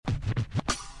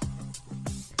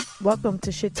Welcome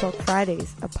to Shit Talk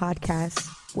Fridays, a podcast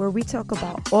where we talk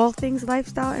about all things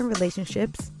lifestyle and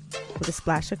relationships with a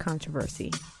splash of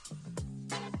controversy.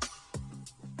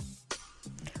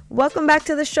 Welcome back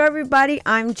to the show, everybody.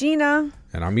 I'm Gina.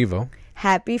 And I'm Evo.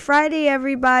 Happy Friday,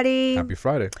 everybody. Happy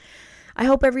Friday. I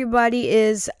hope everybody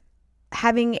is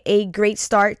having a great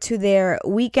start to their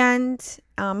weekend.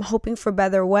 Hoping for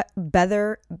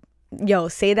better,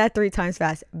 say that 3 times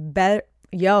fast. Better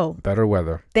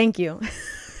weather. Thank you.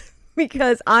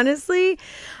 Because honestly,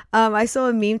 I saw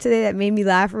a meme today that made me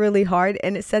laugh really hard,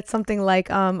 and it said something like,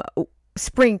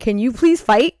 spring, can you please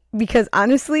fight? Because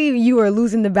honestly, you are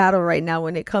losing the battle right now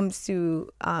when it comes to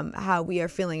how we are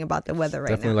feeling about the weather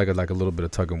right now. Definitely like a little bit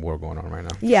of tug and war going on right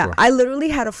now. Yeah, sure. I literally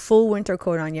had a full winter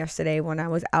coat on yesterday when I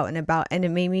was out and about, and it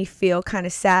made me feel kind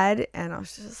of sad. And I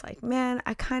was just like, man,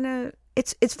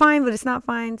 it's fine, but it's not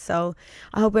fine. So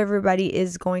I hope everybody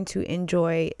is going to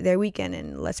enjoy their weekend,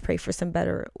 and let's pray for some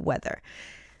better weather.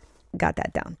 Got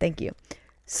that down. Thank you.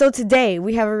 So today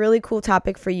we have a really cool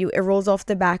topic for you. It rolls off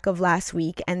the back of last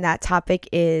week, and that topic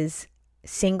is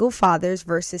single fathers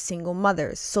versus single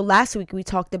mothers. So last week we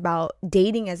talked about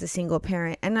dating as a single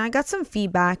parent, and I got some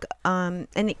feedback, and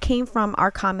it came from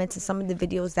our comments and some of the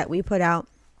videos that we put out.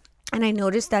 And I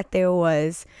noticed that there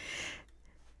was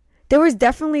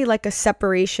definitely like a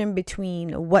separation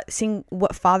between what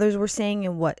fathers were saying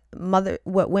and what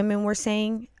women were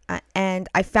saying. And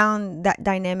I found that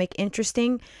dynamic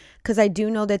interesting because I do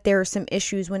know that there are some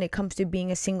issues when it comes to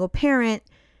being a single parent,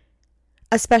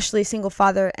 especially a single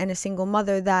father and a single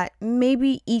mother, that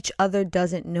maybe each other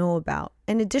doesn't know about.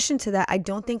 In addition to that, I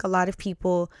don't think a lot of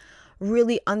people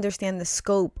really understand the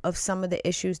scope of some of the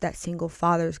issues that single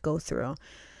fathers go through.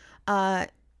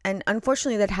 And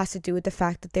unfortunately, that has to do with the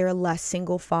fact that there are less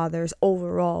single fathers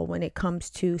overall when it comes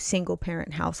to single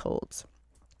parent households.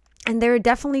 And there are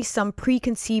definitely some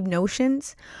preconceived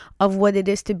notions of what it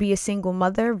is to be a single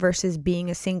mother versus being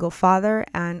a single father.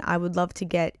 And I would love to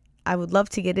get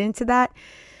into that.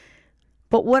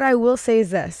 But what I will say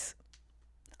is this.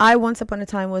 I once upon a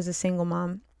time was a single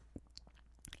mom.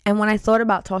 And when I thought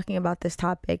about talking about this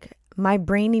topic, my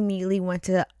brain immediately went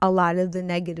to a lot of the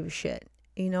negative shit.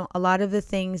 You know, a lot of the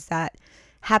things that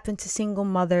happen to single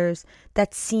mothers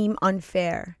that seem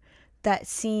unfair, that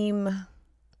seem...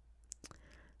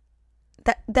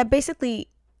 That basically,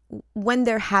 when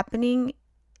they're happening,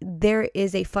 there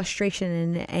is a frustration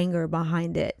and an anger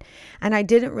behind it. And I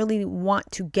didn't really want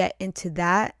to get into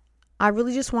that. I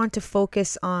really just want to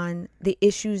focus on the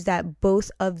issues that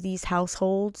both of these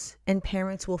households and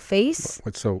parents will face.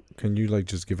 So can you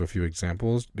just give a few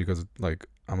examples? Because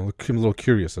I'm a little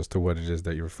curious as to what it is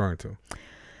that you're referring to.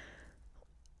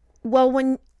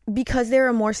 Well, because there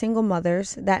are more single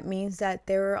mothers, that means that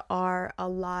there are a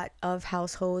lot of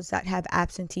households that have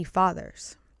absentee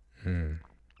fathers.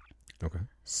 Okay.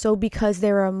 So because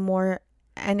there are more,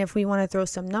 and if we want to throw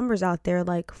some numbers out there,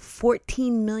 like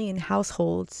 14 million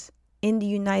households in the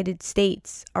United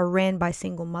States are ran by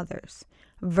single mothers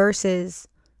versus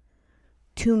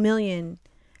 2 million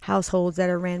households that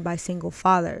are ran by single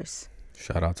fathers.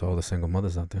 Shout out to all the single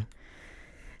mothers out there.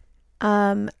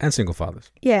 And single fathers.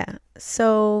 Yeah.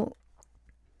 So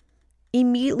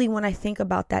immediately when I think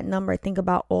about that number, I think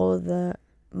about all of the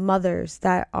mothers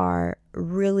that are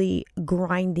really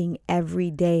grinding every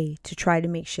day to try to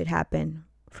make shit happen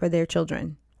for their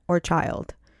children or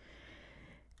child.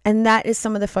 And that is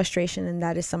some of the frustration, and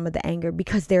that is some of the anger,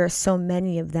 because there are so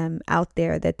many of them out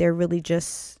there that they're really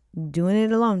just doing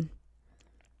it alone.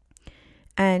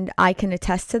 And I can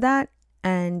attest to that.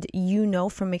 And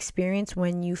from experience,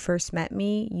 when you first met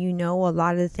me, a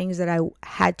lot of the things that I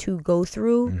had to go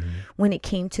through when it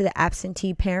came to the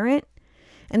absentee parent.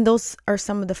 And those are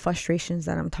some of the frustrations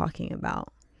that I'm talking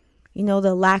about.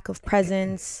 The lack of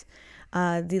presence,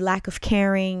 the lack of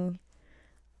caring,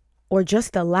 or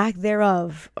just the lack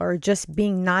thereof, or just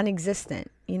being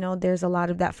non-existent. There's a lot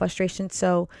of that frustration.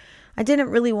 So I didn't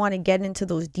really want to get into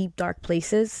those deep, dark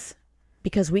places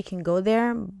because we can go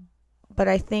there. But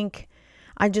I think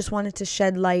I just wanted to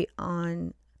shed light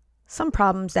on some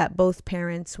problems that both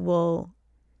parents will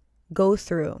go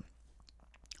through,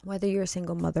 whether you're a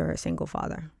single mother or a single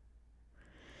father.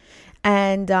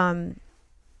 And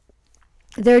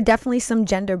there are definitely some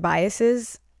gender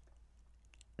biases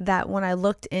that when I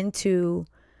looked into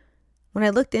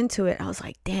it, I was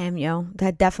like, damn,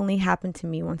 that definitely happened to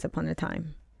me once upon a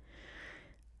time.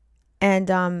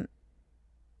 And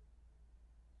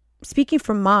speaking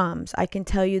for moms, I can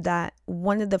tell you that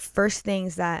one of the first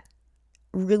things that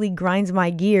really grinds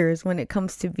my gears when it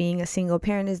comes to being a single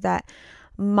parent is that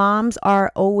moms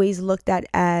are always looked at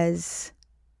as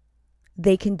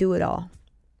they can do it all.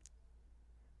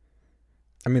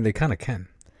 I mean, they kind of can.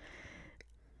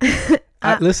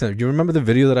 Listen, you remember the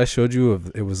video that I showed you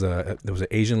of there was an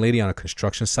Asian lady on a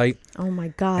construction site. Oh my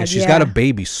God! And she's got a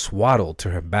baby swaddled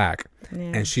to her back,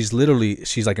 and she's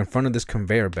like in front of this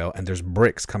conveyor belt, and there's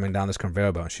bricks coming down this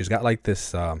conveyor belt. And she's got like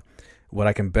this, what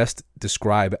I can best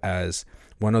describe as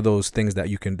one of those things that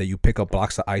you pick up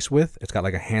blocks of ice with. It's got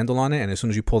like a handle on it, and as soon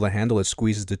as you pull the handle, it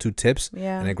squeezes the two tips,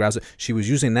 and it grabs it. She was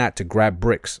using that to grab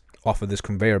bricks off of this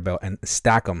conveyor belt and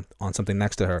stack them on something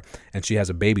next to her, and she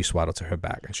has a baby swaddled to her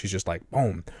back, and she's just like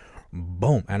boom,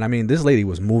 boom. And I mean, this lady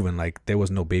was moving like there was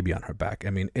no baby on her back.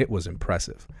 I mean, it was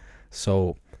impressive.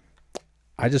 So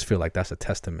I just feel like that's a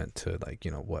testament to, like, you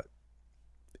know what,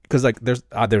 because like there's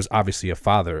obviously a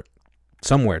father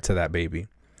somewhere to that baby.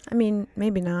 I mean,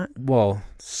 maybe not. Well,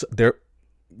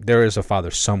 there is a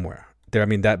father somewhere there. I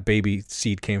mean, that baby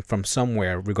seed came from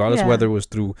somewhere, regardless whether it was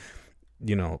through,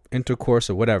 you know,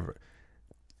 intercourse or whatever.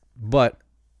 But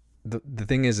the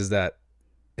thing is that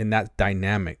in that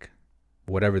dynamic,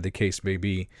 whatever the case may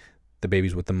be, the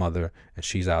baby's with the mother and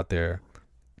she's out there,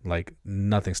 like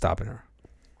nothing stopping her.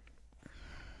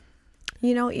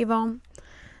 You know, Yvonne,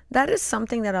 that is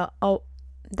something that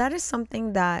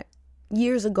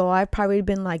years ago I've probably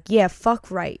been like, yeah, fuck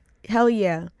right, hell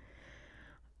yeah.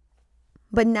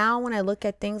 But now when I look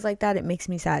at things like that, it makes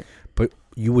me sad. But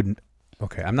you wouldn't.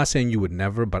 Okay, I'm not saying you would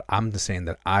never, but I'm just saying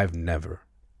that I've never,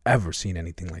 ever seen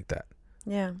anything like that.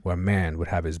 Yeah. Where a man would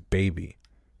have his baby,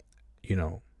 you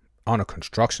know, on a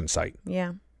construction site.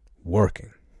 Yeah.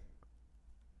 Working.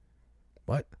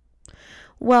 What?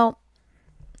 Well,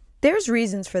 there's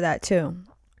reasons for that too.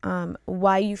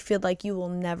 Why you feel like you will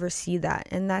never see that,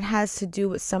 and that has to do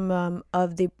with some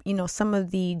of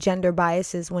the gender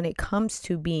biases when it comes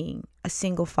to being a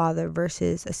single father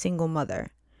versus a single mother.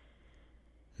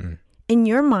 In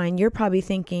your mind, you're probably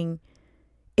thinking,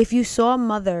 if you saw a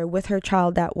mother with her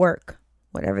child at work,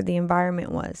 whatever the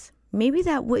environment was, maybe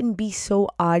that wouldn't be so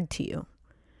odd to you.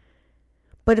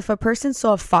 But if a person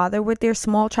saw a father with their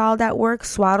small child at work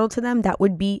swaddled to them, that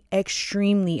would be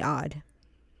extremely odd.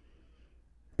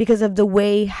 Because of the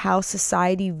way how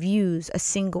society views a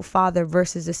single father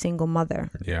versus a single mother.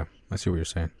 Yeah, I see what you're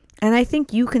saying. And I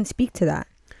think you can speak to that.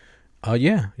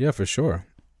 Yeah, for sure.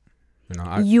 You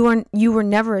know, you were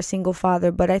never a single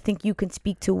father, but I think you can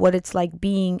speak to what it's like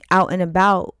being out and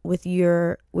about with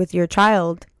your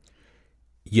child.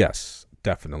 Yes,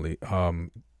 definitely.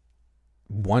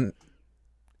 One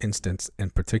instance in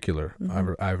particular,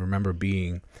 I remember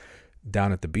being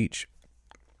down at the beach,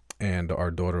 and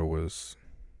our daughter was,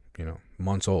 you know,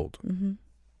 months old.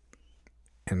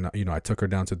 And, you know, I took her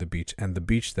down to the beach, and the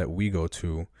beach that we go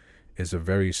to is a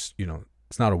very, you know,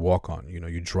 it's not a walk on, you know,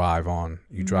 you drive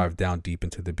down deep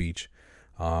into the beach.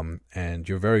 And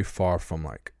you're very far from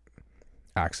like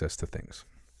access to things.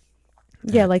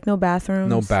 Yeah. Like no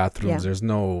bathrooms. Yeah. There's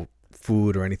no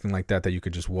food or anything like that you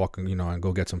could just walk, you know, and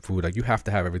go get some food. Like you have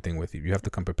to have everything with you. You have to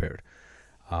come prepared.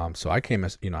 So I came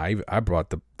as, you know, I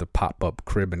brought the pop-up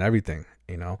crib and everything,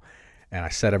 you know, and I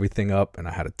set everything up, and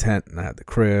I had a tent, and I had the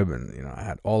crib, and, you know, I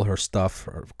had all her stuff,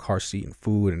 her car seat and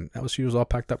food, and she was all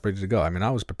packed up, ready to go. I mean,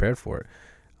 I was prepared for it.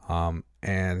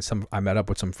 And I met up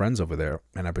with some friends over there,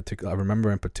 and I remember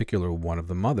in particular one of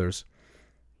the mothers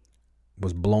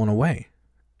was blown away.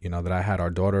 You know, that I had our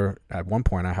daughter, at one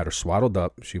point I had her swaddled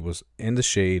up. She was in the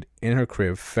shade, in her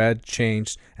crib, fed,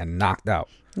 changed, and knocked out.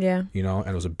 Yeah. You know,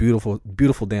 and it was a beautiful,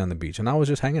 beautiful day on the beach. And I was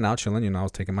just hanging out, chilling, you know, I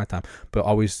was taking my time, but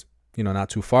always, you know, not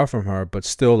too far from her, but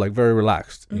still like very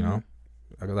relaxed, you know,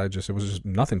 because it was just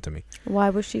nothing to me. Why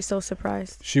was she so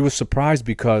surprised? She was surprised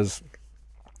because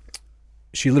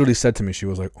she literally said to me, she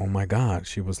was like, oh my God.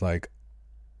 She was like,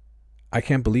 I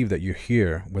can't believe that you're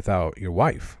here without your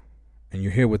wife. And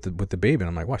you're here with the baby. And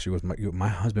I'm like, wow. She was my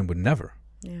husband would never.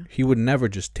 Yeah. He would never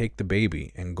just take the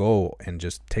baby and go and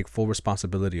just take full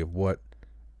responsibility of what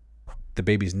the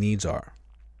baby's needs are.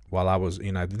 While I was,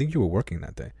 you know, I think you were working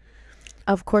that day.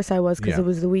 Of course I was, because it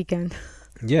was the weekend.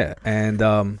 Yeah. And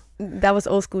that was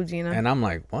old school Gina. And I'm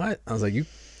like, what? I was like, you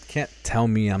can't tell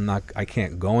me I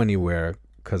can't go anywhere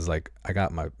because like I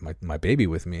got my baby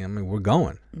with me. I mean, we're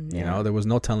going. Yeah. You know, there was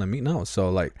no telling me no. So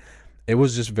like, it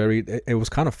was just it was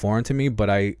kind of foreign to me, but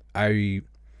I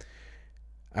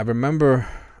remember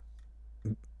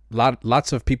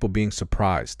lots of people being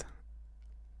surprised.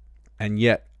 And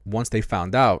yet, once they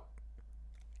found out,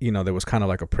 you know, there was kind of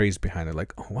like a praise behind it.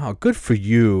 Like, oh, wow, good for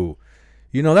you.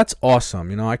 You know, that's awesome.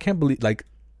 You know, I can't believe, like,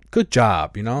 good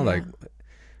job, you know, like,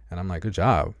 and I'm like, good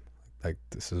job. Like,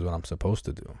 this is what I'm supposed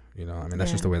to do. You know, I mean,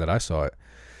 that's just the way that I saw it.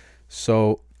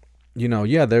 So, you know,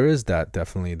 yeah, there is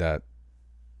definitely that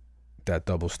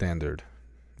double standard,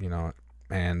 you know,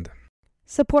 and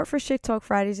Support for Shit Talk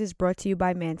Fridays is brought to you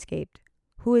by Manscaped,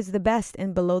 who is the best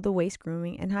in below-the-waist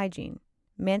grooming and hygiene.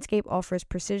 Manscaped offers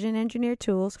precision-engineered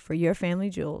tools for your family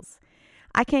jewels.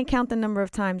 I can't count the number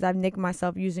of times I've nicked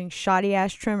myself using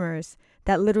shoddy-ass trimmers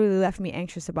that literally left me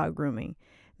anxious about grooming.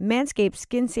 Manscaped's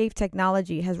skin-safe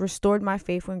technology has restored my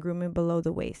faith when grooming below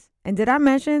the waist. And did I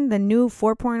mention the new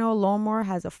 4.0 lawnmower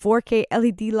has a 4K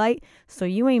LED light, so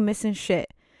you ain't missing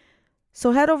shit.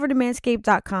 So head over to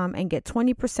manscaped.com and get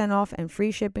 20% off and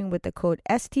free shipping with the code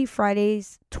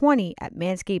STFridays20 at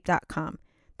manscaped.com.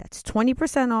 That's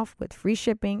 20% off with free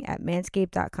shipping at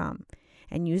manscaped.com.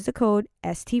 And use the code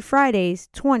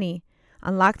STFridays20.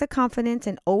 Unlock the confidence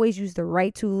and always use the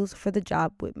right tools for the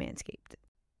job with Manscaped.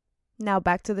 Now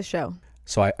back to the show.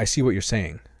 So I see what you're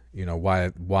saying. You know,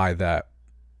 why that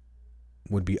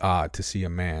would be odd to see a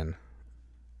man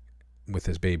with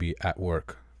his baby at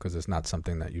work, because it's not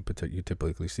something that you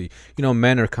typically see. You know,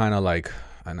 men are kind of like,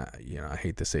 and I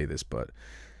hate to say this, but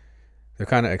they're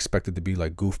kind of expected to be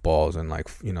like goofballs and like,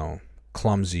 you know,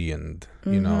 clumsy and,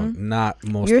 you know, not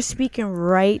most. You're speaking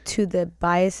right to the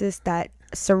biases that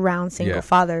surround single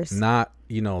fathers. Not,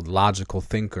 you know, logical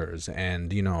thinkers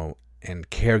and, you know, and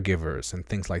caregivers and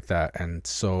things like that. And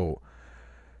so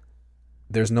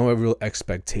there's no real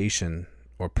expectation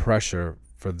or pressure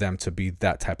for them to be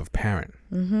that type of parent.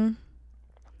 Mm-hmm.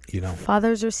 You know,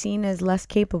 fathers are seen as less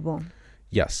capable.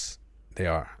 Yes, they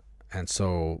are. And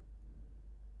so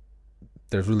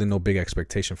there's really no big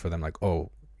expectation for them, like,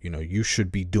 oh, you know, you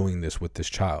should be doing this with this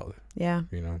child. Yeah.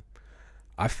 You know,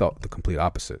 I felt the complete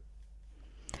opposite.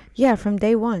 Yeah, from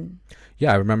day one.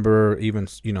 Yeah, I remember even,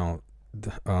 you know,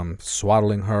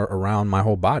 swaddling her around my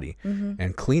whole body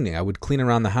and cleaning. I would clean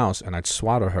around the house and I'd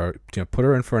swaddle her, you know, put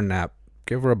her in for a nap,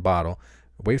 give her a bottle,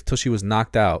 wait till she was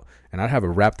knocked out, and I'd have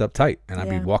her wrapped up tight, and I'd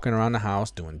be walking around the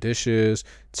house doing dishes,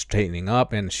 straightening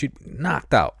up, and she'd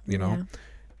knocked out, you know.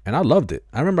 And I loved it.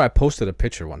 I remember I posted a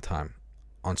picture one time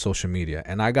on social media,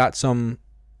 and I got some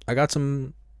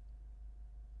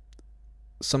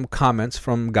comments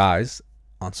from guys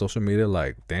on social media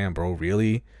like, damn, bro,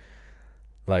 really?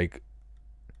 Like,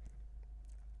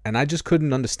 and I just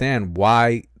couldn't understand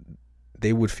why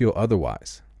they would feel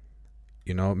otherwise.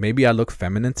 You know, maybe I look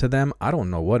feminine to them. I don't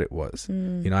know what it was.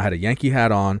 You know, I had a Yankee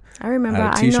hat on. I remember. I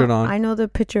had a t-shirt on. I know the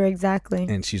picture exactly.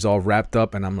 And she's all wrapped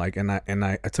up, and I'm like, and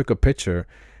I took a picture,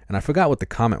 and I forgot what the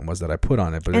comment was that I put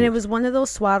on it. But it was one of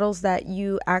those swaddles that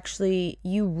you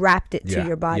wrapped it to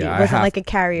your body. Yeah, it wasn't like a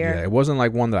carrier. Yeah, it wasn't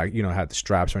like one that I, you know, had the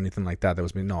straps or anything like that.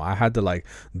 No, I had to like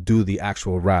do the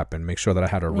actual wrap and make sure that I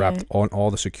had it wrapped on all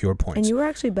the secure points. And you were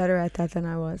actually better at that than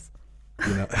I was.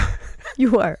 You know,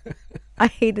 you were. I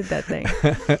hated that thing.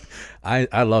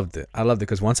 I loved it. I loved it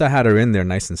because once I had her in there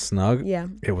nice and snug, yeah,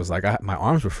 it was like my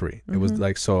arms were free. It was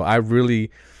like, so I really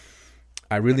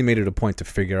made it a point to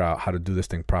figure out how to do this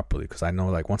thing properly, because I know,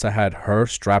 like, once I had her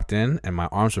strapped in and my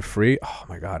arms were free, oh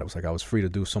my God, it was like I was free to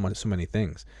do so many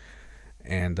things.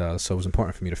 And so it was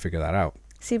important for me to figure that out.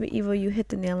 See, but Evo, you hit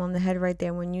the nail on the head right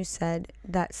there when you said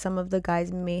that some of the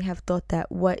guys may have thought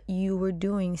that what you were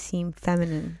doing seemed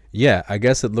feminine. Yeah, I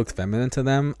guess it looked feminine to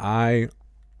them. There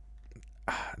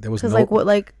was no,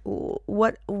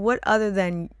 what other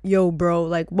than yo, bro?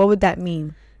 Like, what would that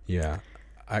mean? Yeah,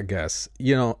 I guess,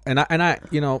 you know, and I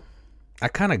you know, I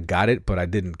kind of got it, but I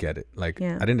didn't get it. Like,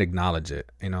 I didn't acknowledge it.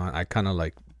 You know, I kind of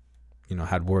like, you know,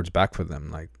 had words back for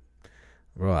them, like,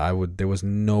 bro, there was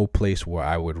no place where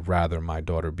I would rather my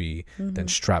daughter be than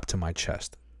strapped to my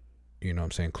chest. You know what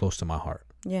I'm saying? Close to my heart.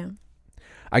 Yeah.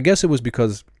 I guess it was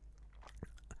because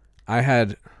I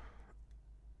had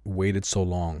waited so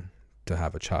long to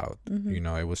have a child. You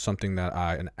know, it was something that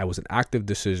I was an active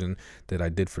decision that I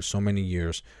did for so many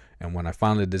years. And when I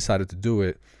finally decided to do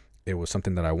it, it was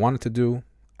something that I wanted to do.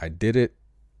 I did it,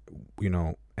 you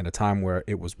know, at a time where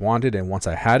it was wanted. And once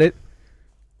I had it,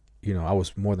 you know, I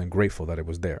was more than grateful that it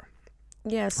was there.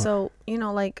 Yeah. So, you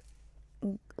know, like,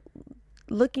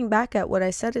 looking back at what I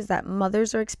said is that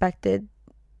mothers are expected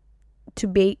to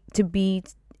be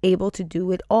able to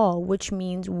do it all, which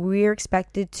means we're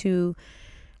expected to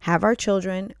have our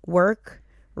children, work,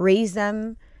 raise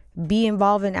them, be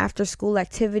involved in after school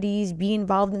activities, be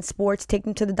involved in sports, take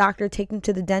them to the doctor, take them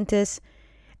to the dentist.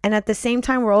 And at the same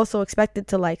time, we're also expected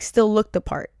to, like, still look the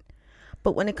part.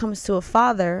 But when it comes to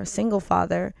a single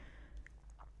father,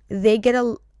 they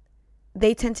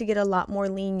tend to get a lot more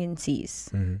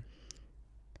leniencies.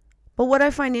 But what I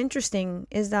find interesting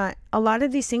is that a lot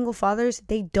of these single fathers,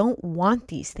 they don't want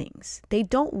these things. They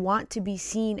don't want to be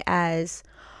seen as,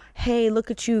 hey,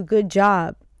 look at you, good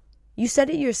job. You said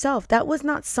it yourself. That was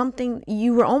not something,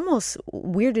 you were almost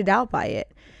weirded out by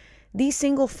it. These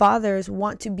single fathers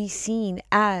want to be seen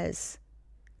as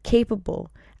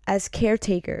capable, as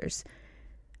caretakers.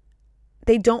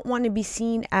 They don't want to be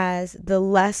seen as the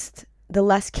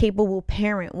less capable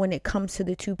parent when it comes to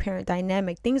the two parent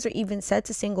dynamic. Things are even said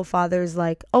to single fathers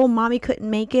like, "Oh, mommy couldn't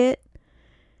make it."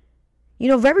 You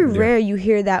know, very rare you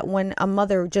hear that when a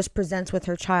mother just presents with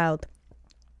her child.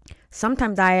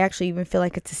 Sometimes I actually even feel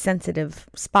like it's a sensitive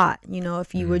spot, you know,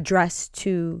 if you address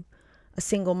to a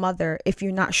single mother, if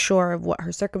you're not sure of what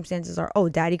her circumstances are. "Oh,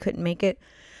 daddy couldn't make it."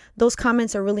 Those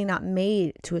comments are really not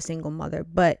made to a single mother,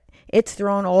 but it's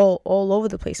thrown all over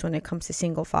the place when it comes to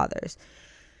single fathers.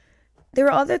 There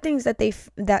are other things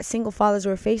that single fathers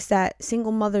will face that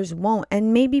single mothers won't.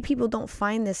 And maybe people don't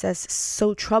find this as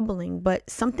so troubling, but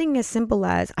something as simple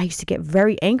as, I used to get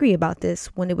very angry about this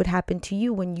when it would happen to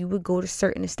you, when you would go to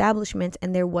certain establishments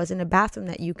and there wasn't a bathroom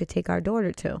that you could take our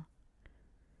daughter to.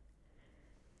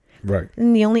 Right.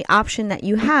 And the only option that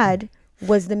you had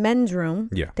was the men's room.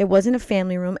 Yeah. There wasn't a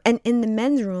family room. And in the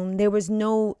men's room, there was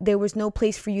no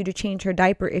place for you to change her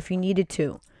diaper if you needed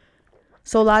to.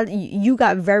 So you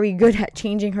got very good at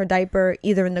changing her diaper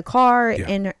either in the car,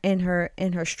 in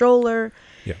her stroller.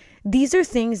 Yeah. These are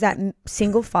things that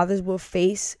single fathers will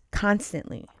face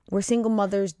constantly. Where single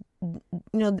mothers, you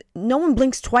know, no one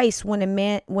blinks twice when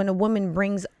a woman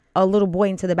brings a little boy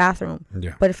into the bathroom.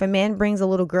 Yeah. But if a man brings a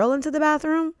little girl into the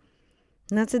bathroom,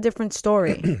 that's a different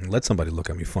story. Let somebody look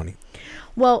at me funny.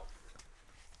 Well,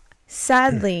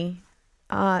 sadly,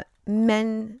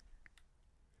 men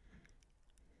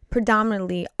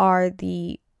predominantly are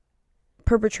the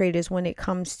perpetrators when it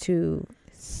comes to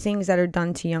things that are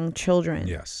done to young children.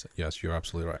 Yes, you're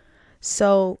absolutely right.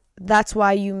 So that's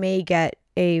why you may get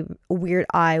a weird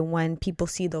eye when people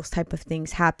see those type of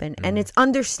things happen. And it's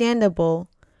understandable,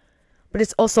 but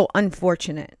it's also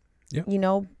unfortunate. Yeah. You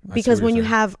know, because when you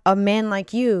have a man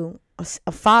like you,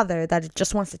 a father that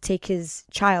just wants to take his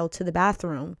child to the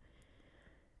bathroom,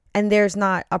 and there's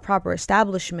not a proper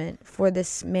establishment for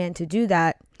this man to do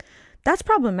that, that's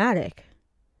problematic.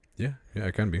 Yeah,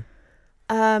 it can be.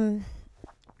 As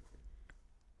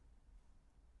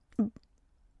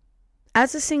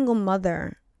a single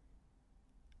mother,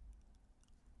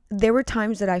 there were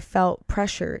times that I felt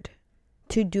pressured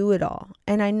to do it all.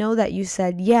 And I know that you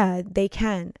said, yeah, they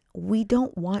can. We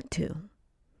don't want to.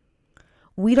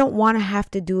 We don't want to have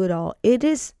to do it all. It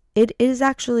is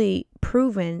actually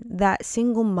proven that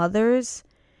single mothers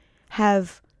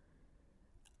have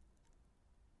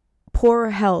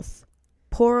poorer health,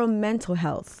 poorer mental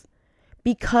health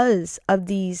because of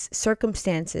these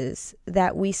circumstances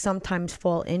that we sometimes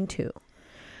fall into.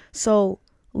 So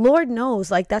Lord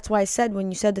knows, like, that's why I said when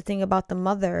you said the thing about the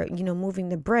mother, you know, moving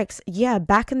the bricks. Yeah,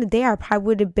 back in the day, I probably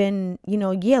would have been, you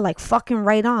know, like fucking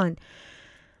right on.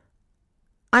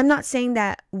 I'm not saying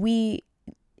that we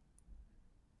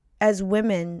as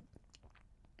women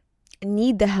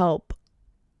need the help,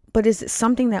 but is it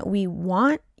something that we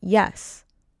want? Yes.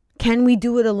 Can we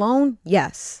do it alone?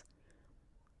 Yes.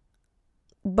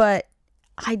 But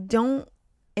I don't,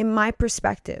 in my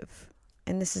perspective,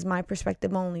 and this is my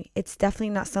perspective only, it's definitely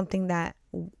not something that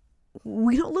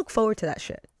we don't look forward to that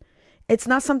shit. It's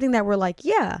not something that we're like,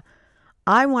 yeah,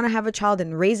 I want to have a child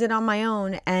and raise it on my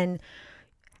own and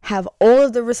have all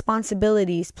of the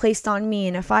responsibilities placed on me.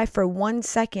 And if I, for 1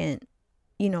 second,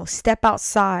 you know, step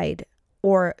outside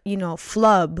or, you know,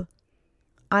 flub,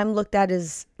 I'm looked at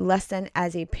as less than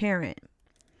as a parent.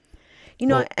 You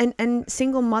know, well, and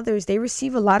single mothers, they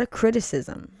receive a lot of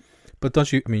criticism. But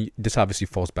don't you, I mean, this obviously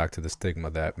falls back to the stigma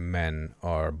that men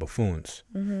are buffoons.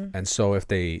 Mm-hmm. And so if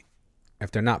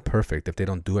they're not perfect, if they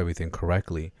don't do everything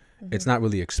correctly, mm-hmm. it's not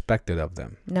really expected of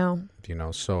them. No. You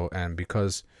know, so, and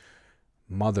because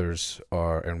mothers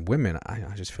are, and women, I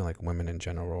just feel like women in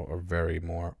general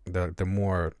are they're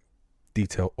more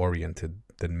detail oriented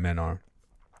than men are.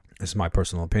 This is my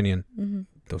personal opinion. Mm-hmm.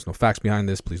 There's no facts behind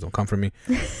this. Please don't come for me.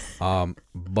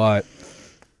 But,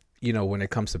 you know, when it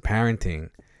comes to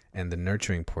parenting and the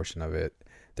nurturing portion of it,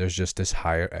 there's just this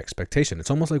higher expectation.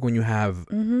 It's almost like when you have,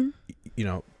 mm-hmm. you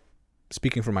know,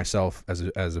 speaking for myself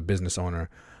as a business owner,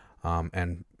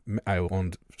 and I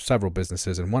owned several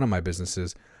businesses, and one of my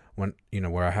businesses, when, you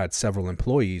know, where I had several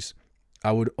employees,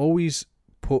 I would always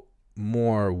put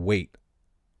more weight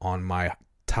on my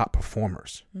top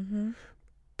performers. Mm-hmm.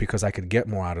 Because I could get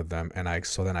more out of them, and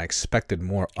then I expected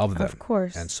more of them. Of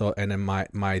course. And then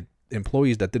my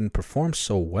employees that didn't perform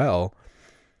so well,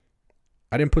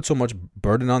 I didn't put so much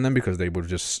burden on them because they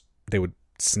would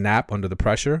snap under the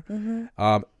pressure.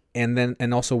 Mm-hmm.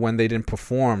 And also when they didn't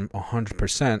perform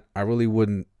 100%, I really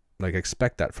wouldn't like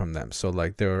expect that from them. So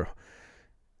like their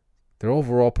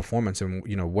overall performance and,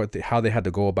 you know, how they had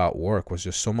to go about work was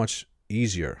just so much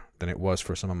easier than it was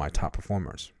for some of my top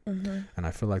performers. Mm-hmm. And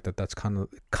I feel like that's kind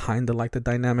of like the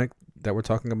dynamic that we're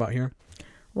talking about here.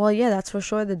 Well, yeah, that's for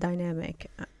sure the dynamic.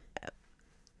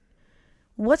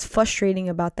 What's frustrating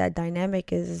about that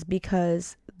dynamic is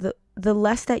because the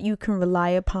less that you can rely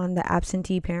upon the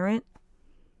absentee parent.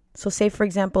 So say, for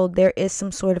example, there is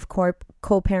some sort of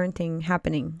co-parenting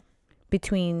happening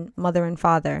between mother and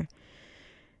father.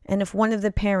 And if one of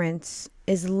the parents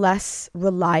is less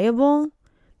reliable,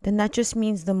 then that just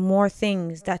means the more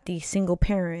things that the single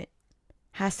parent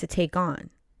has to take on.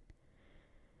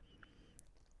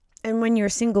 And when you're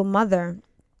a single mother,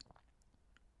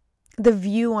 the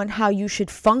view on how you should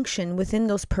function within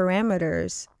those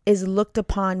parameters is looked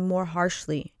upon more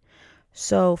harshly.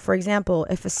 So, for example,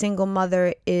 if a single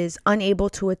mother is unable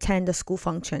to attend a school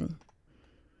function,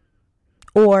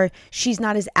 or she's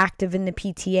not as active in the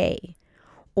PTA,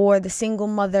 or the single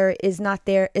mother is not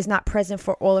present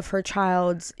for all of her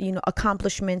child's,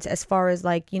 accomplishments as far as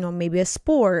like, maybe a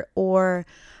sport or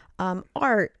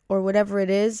art or whatever it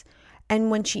is.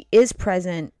 And when she is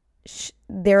present,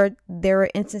 there are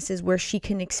instances where she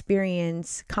can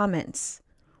experience comments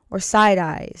or side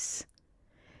eyes.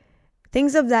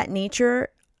 Things of that nature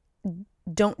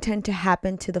don't tend to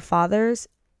happen to the fathers.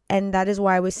 And that is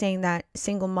why I was saying that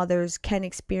single mothers can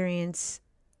experience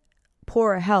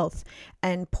poorer health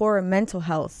and poorer mental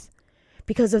health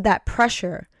because of that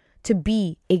pressure to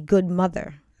be a good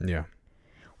mother. Yeah.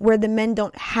 Where the men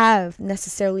don't have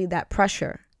necessarily that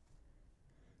pressure.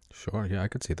 Sure. Yeah, I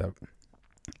could see that.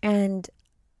 And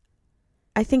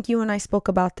I think you and I spoke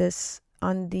about this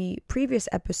on the previous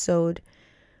episode.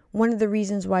 One of the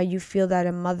reasons why you feel that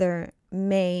a mother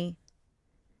may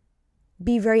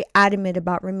be very adamant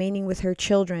about remaining with her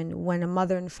children when a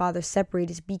mother and father separate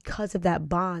is because of that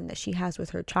bond that she has with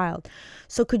her child.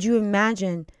 So could you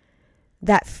imagine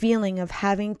that feeling of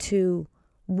having to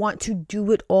want to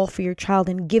do it all for your child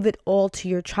and give it all to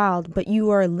your child, but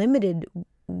you are limited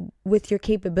with your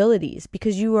capabilities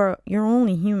because you're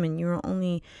only human. You're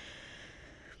only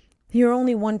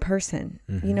one person,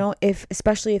 Mm-hmm.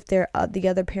 Especially if the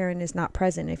other parent is not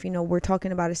present. If, we're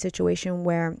talking about a situation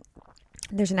where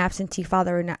there's an absentee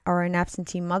father or an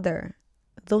absentee mother,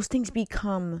 those things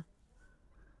become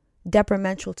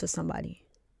detrimental to somebody.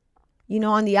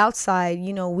 On the outside,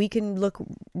 we can look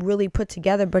really put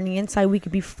together, but on the inside, we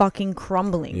could be fucking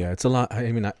crumbling. Yeah, it's a lot.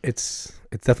 I mean, it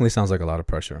definitely sounds like a lot of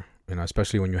pressure,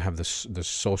 especially when you have the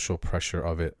social pressure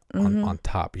of it on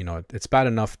top. It's bad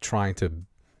enough trying to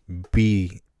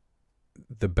be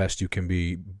the best you can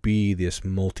be this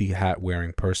multi-hat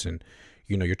wearing person.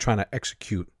 You're trying to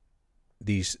execute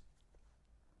these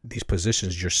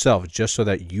positions yourself just so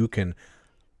that you can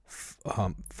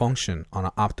function on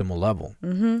an optimal level.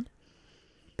 Mm-hmm.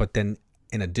 But then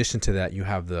in addition to that, you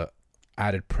have the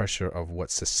added pressure of what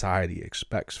society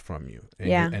expects from you.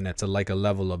 And it's like a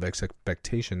level of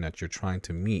expectation that you're trying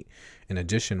to meet in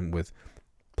addition with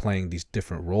playing these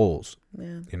different roles,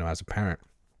 as a parent.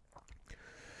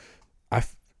 I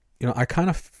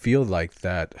kind of feel like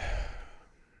that,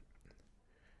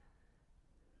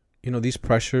 these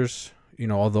pressures,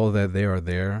 although that they are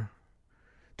there,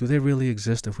 do they really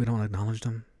exist if we don't acknowledge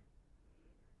them?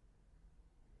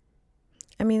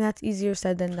 I mean, that's easier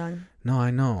said than done. No,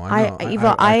 I know. I agree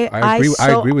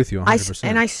with you 100%.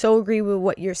 And I so agree with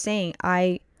what you're saying.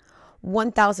 1000%.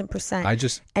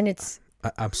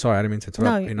 I'm sorry, I didn't mean to interrupt.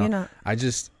 No, you're not. I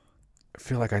just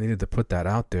feel like I needed to put that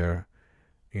out there,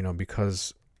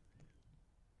 because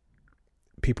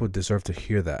people deserve to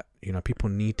hear that. People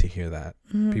need to hear that.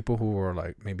 Mm-hmm. People who are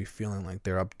like maybe feeling like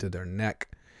they're up to their neck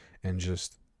and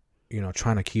just,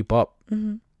 trying to keep up.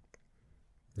 Mm-hmm.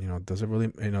 Does it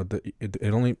really,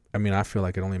 it only, I feel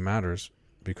like it only matters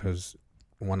because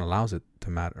one allows it to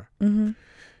matter. Mm-hmm.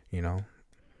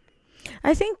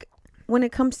 I think when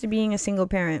it comes to being a single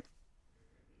parent,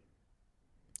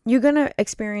 you're going to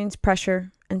experience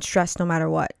pressure and stress no matter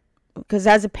what. Because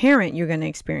as a parent, you're going to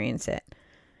experience it.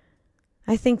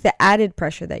 I think the added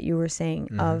pressure that you were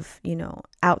saying of,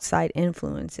 outside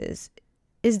influences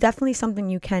is definitely something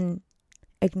you can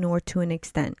ignore to an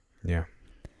extent. Yeah.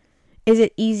 Is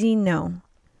it easy? No.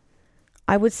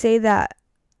 I would say that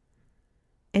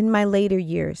in my later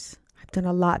years, I've done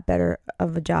a lot better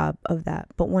of a job of that.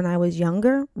 But when I was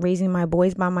younger, raising my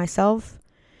boys by myself,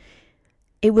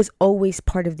 it was always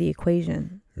part of the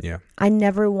equation. Yeah. I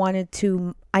never wanted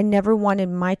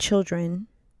my children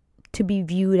to be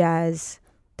viewed as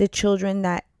the children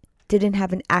that didn't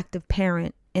have an active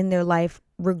parent in their life,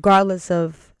 regardless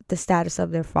of the status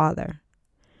of their father.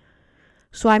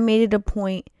 So I made it a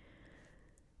point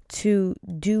to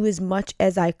do as much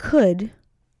as I could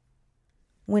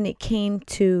when it came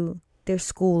to their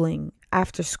schooling.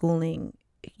 after schooling,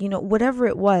 whatever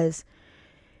it was.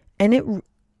 And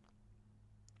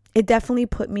it definitely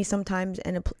put me sometimes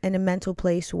in a mental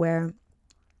place where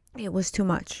it was too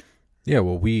much. Yeah,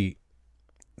 well, we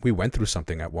went through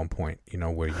something at one point,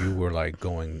 where you were like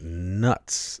going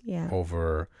nuts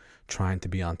over trying to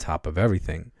be on top of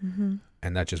everything. Mm-hmm.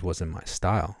 And that just wasn't my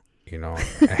style, And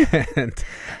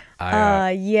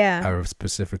I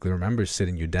specifically remember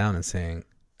sitting you down and saying,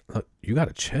 look, you got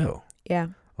to chill. Yeah.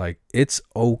 Like, it's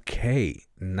okay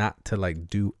not to like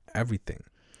do everything.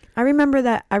 I remember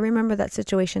that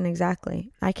situation exactly.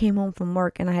 I came home from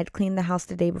work and I had cleaned the house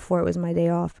the day before it was my day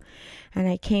off. And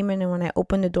I came in, and when I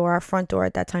opened the door, our front door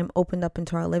at that time opened up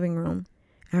into our living room.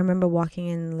 I remember walking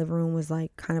in, and the living room was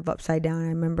like kind of upside down. I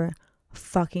remember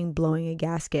fucking blowing a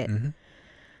gasket. Mm-hmm.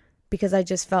 Because I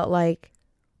just felt like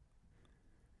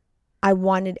I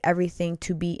wanted everything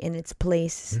to be in its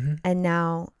place. Mm-hmm. And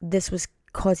now this was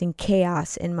causing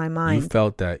chaos in my mind. You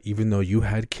felt that even though you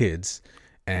had kids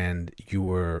and you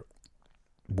were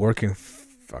working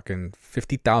fucking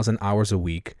 50,000 hours a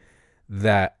week,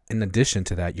 that in addition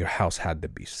to that, your house had to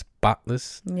be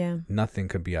spotless. Yeah. Nothing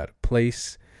could be out of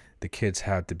place. The kids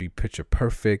had to be picture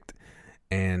perfect.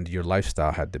 And your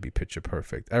lifestyle had to be picture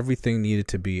perfect. Everything needed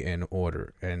to be in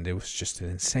order. And it was just an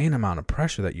insane amount of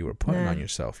pressure that you were putting on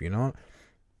yourself,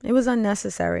 It was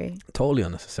unnecessary. Totally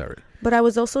unnecessary. But I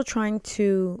was also trying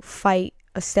to fight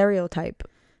a stereotype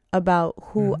about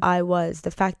who I was.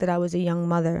 The fact that I was a young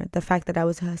mother. The fact that I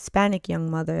was a Hispanic young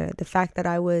mother. The fact that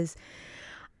I was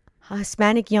a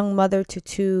Hispanic young mother to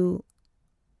 2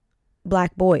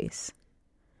 black boys.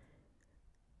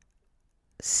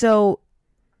 So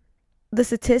the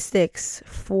statistics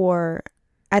for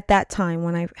at that time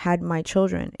when I had my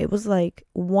children, it was like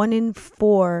 1 in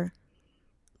 4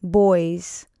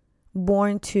 boys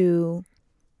born to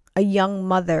a young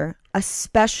mother,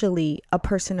 especially a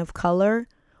person of color,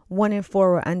 1 in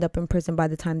 4 will end up in prison by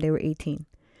the time they were 18.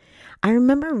 I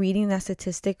remember reading that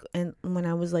statistic and when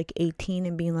I was like 18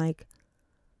 and being like,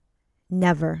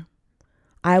 never.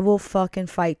 I will fucking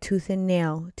fight tooth and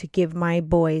nail to give my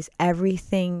boys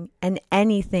everything and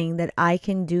anything that I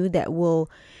can do that will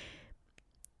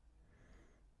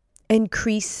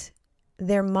increase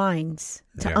their minds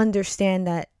to understand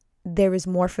that there is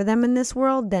more for them in this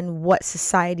world than what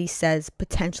society says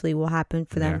potentially will happen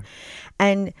for them.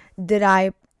 And did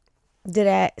I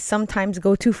sometimes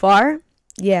go too far?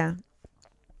 Yeah.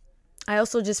 I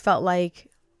also just felt like,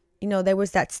 there was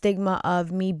that stigma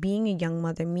of me being a young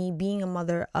mother, me being a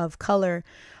mother of color,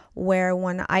 where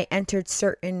when I entered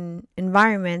certain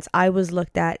environments, I was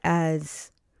looked at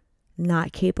as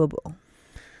not capable.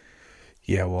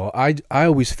 Yeah, well, I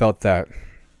always felt that,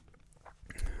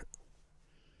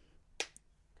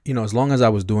 as long as I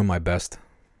was doing my best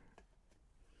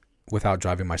without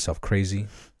driving myself crazy,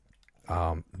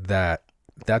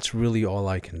 that's really all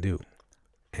I can do.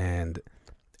 And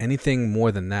anything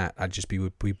more than that, I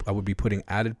would be putting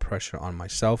added pressure on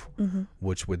myself,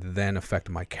 which would then affect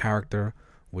my character,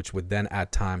 which would then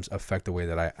at times affect the way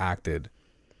that I acted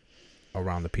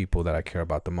around the people that I care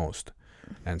about the most.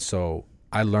 And so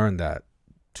I learned that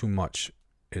too much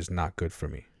is not good for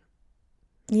me.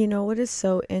 What is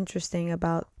so interesting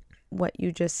about what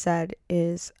you just said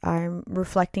is I'm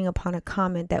reflecting upon a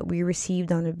comment that we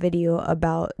received on a video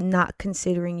about not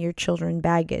considering your children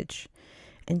baggage.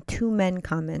 And 2 men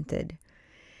commented.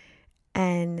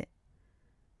 And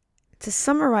to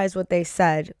summarize what they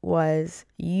said was,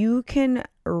 you can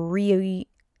let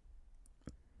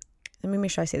me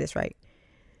make sure I say this right.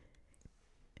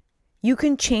 You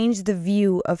can change the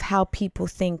view of how people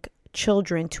think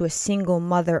children to a single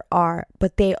mother are,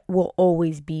 but they will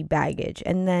always be baggage.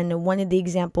 And then one of the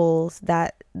examples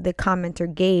that the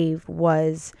commenter gave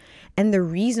was, and the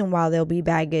reason why they'll be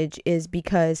baggage is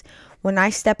because when I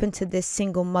step into this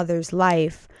single mother's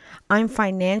life, I'm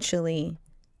financially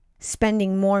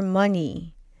spending more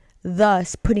money,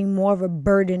 thus putting more of a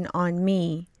burden on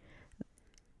me,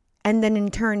 and then in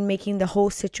turn making the whole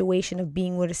situation of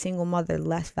being with a single mother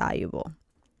less valuable.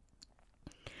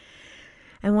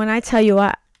 And when I tell you,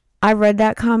 I read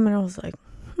that comment, I was like,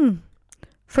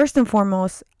 First and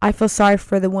foremost, I feel sorry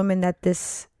for the woman that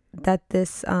this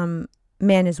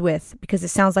man is with, because it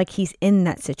sounds like he's in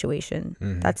that situation.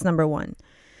 That's number 1.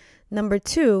 Number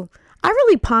 2, I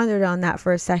really pondered on that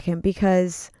for a second,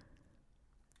 because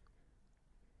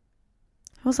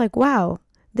I was like, wow,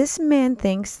 this man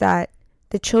thinks that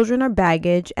the children are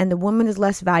baggage and the woman is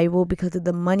less valuable because of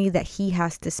the money that he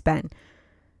has to spend.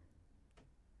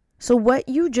 So what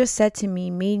you just said to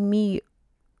me made me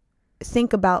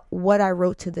think about what I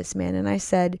wrote to this man. And I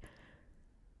said,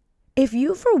 if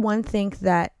you for one think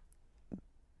that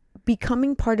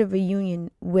becoming part of a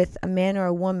union with a man or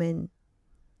a woman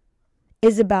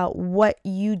is about what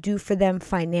you do for them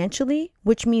financially,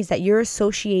 which means that you're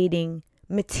associating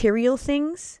material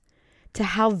things to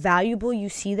how valuable you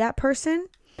see that person.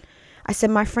 I said,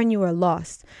 my friend, you are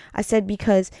lost. I said,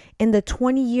 because in the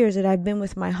 20 years that I've been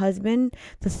with my husband,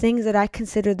 the things that I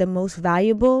consider the most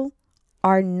valuable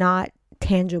are not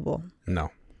tangible.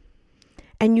 No.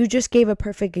 And you just gave a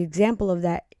perfect example of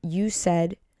that. You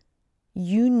said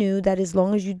you knew that as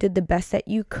long as you did the best that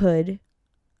you could,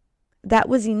 that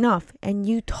was enough. And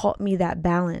you taught me that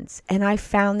balance. And I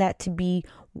found that to be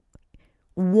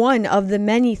one of the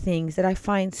many things that I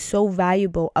find so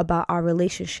valuable about our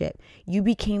relationship. You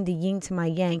became the yin to my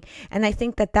yang. And I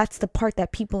think that that's the part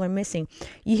that people are missing.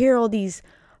 You hear all these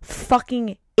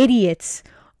fucking idiots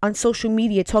on social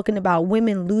media talking about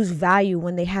women lose value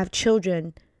when they have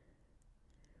children.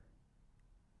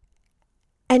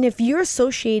 And if you're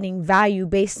associating value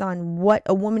based on what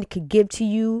a woman could give to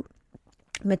you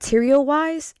material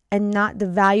wise, and not the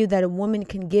value that a woman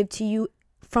can give to you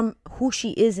from who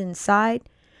she is inside,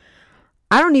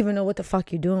 I don't even know what the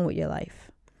fuck you're doing with your life.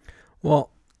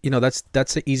 Well,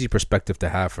 that's an easy perspective to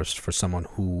have for someone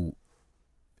who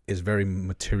is very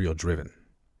material driven.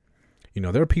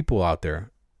 There are people out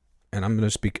there, and I'm going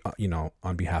to speak,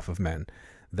 on behalf of men,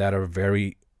 that are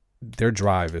their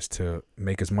drive is to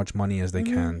make as much money as they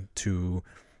can to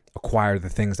acquire the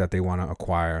things that they want to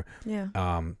acquire.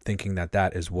 Yeah. Thinking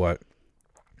that is what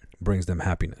brings them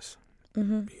happiness.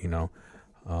 I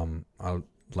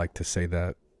like to say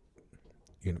that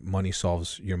money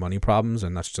solves your money problems,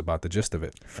 and that's just about the gist of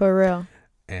it. For real.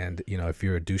 And if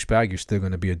you're a douchebag, you're still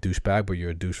going to be a douchebag, but you're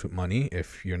a douche with money.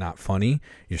 If you're not funny,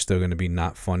 you're still going to be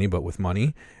not funny, but with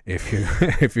money. If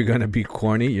you're going to be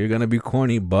corny, you're going to be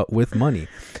corny, but with money.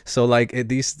 So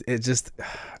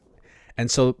and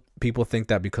so people think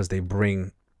that because they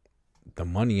bring the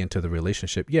money into the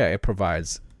relationship, yeah, it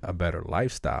provides a better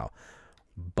lifestyle,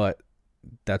 but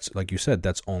that's, like you said,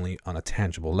 that's only on a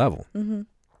tangible level. Mm-hmm.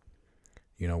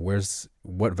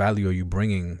 What value are you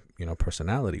bringing,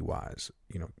 personality wise,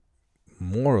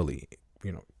 morally,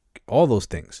 all those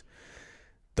things.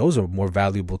 Those are more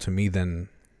valuable to me than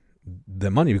the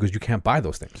money, because you can't buy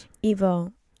those things.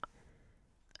 Evo,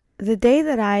 the day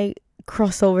that I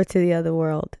cross over to the other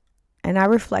world and I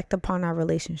reflect upon our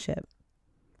relationship,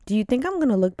 do you think I'm going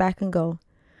to look back and go,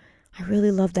 I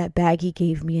really love that bag he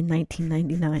gave me in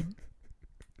 1999?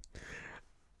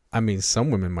 I mean,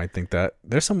 some women might think that.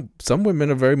 There's some women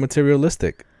are very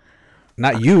materialistic.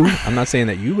 Not you. I'm not saying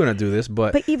that you're gonna do this,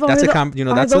 but Evo, that's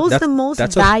are those the most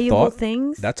valuable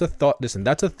things? That's a thought. Listen,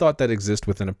 that's a thought that exists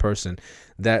within a person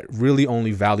that really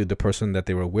only valued the person that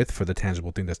they were with for the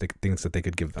tangible things that they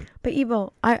could give them. But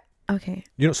Evo, okay.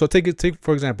 So take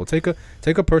for example, take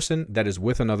a person that is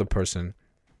with another person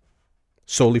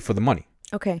solely for the money.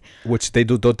 Okay. Which they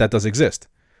do. That does exist.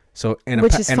 So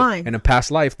which is fine. In a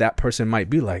past life, that person might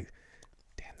be like,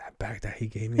 damn, that bag that he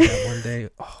gave me that one day.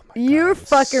 Oh my God. You're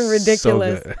fucking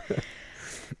ridiculous.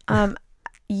 So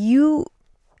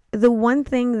the one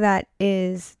thing that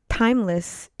is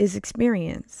timeless is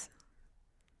experience.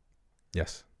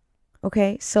 Yes.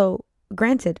 Okay. So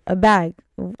granted, a bag.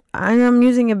 I'm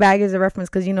using a bag as a reference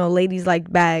because, ladies like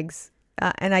bags.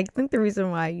 And I think the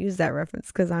reason why I use that reference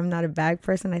because I'm not a bag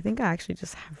person. I think I actually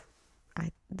just have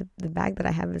the bag that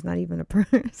I have is not even a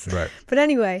purse. Right. But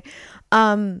anyway,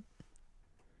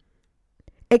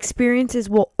 experiences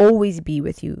will always be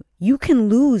with you. You can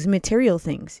lose material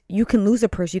things. You can lose a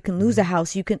purse. You can lose a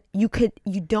house. You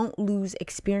don't lose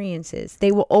experiences.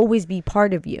 They will always be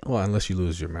part of you. Well, unless you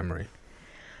lose your memory.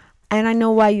 And I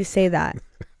know why you say that.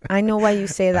 I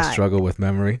struggle with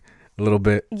memory a little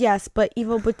bit. Yes, but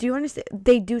do you understand?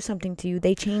 They do something to you.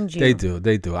 They change you.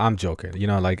 They do. I'm joking.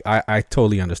 I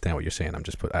totally understand what you're saying. I'm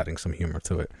just adding some humor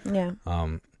to it. Yeah.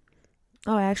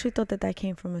 I actually thought that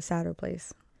came from a sadder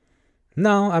place.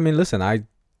 No, I mean, listen, I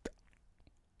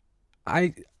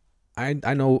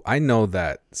know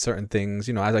that certain things,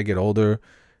 as I get older,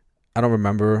 I don't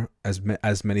remember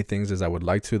as many things as I would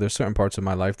like to. There's certain parts of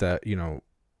my life that,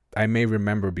 I may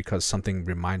remember because something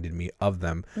reminded me of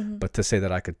them, but to say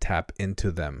that I could tap into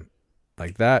them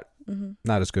like that,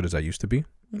 not as good as I used to be.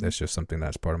 It's just something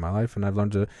that's part of my life, and I've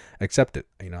learned to accept it.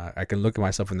 I can look at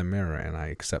myself in the mirror and I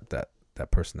accept that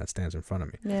person that stands in front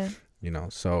of me. Yeah.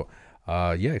 So,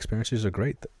 experiences are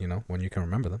great, when you can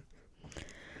remember them.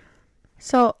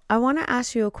 So I want to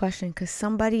ask you a question because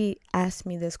somebody asked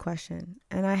me this question,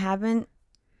 and I haven't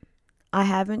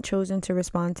chosen to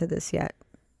respond to this yet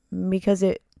because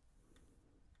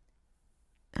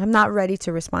I'm not ready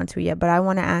to respond to it yet, but I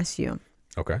want to ask you.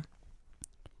 Okay.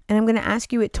 And I'm going to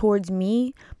ask you it towards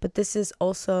me, but this is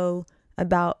also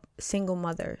about single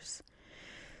mothers.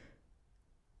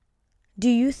 Do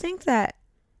you think that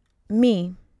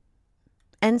me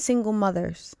and single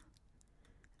mothers,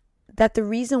 that the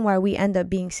reason why we end up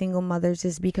being single mothers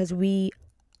is because we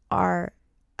are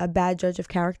a bad judge of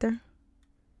character?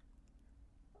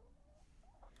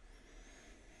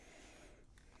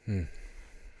 And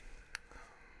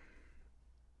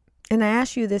I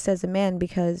ask you this as a man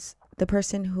because the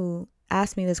person who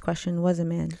asked me this question was a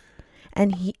man.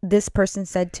 And this person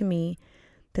said to me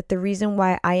that the reason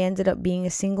why I ended up being a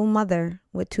single mother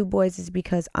with 2 boys is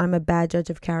because I'm a bad judge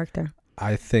of character.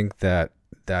 I think that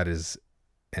is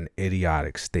an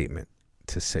idiotic statement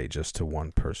to say just to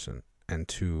one person and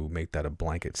to make that a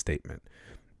blanket statement.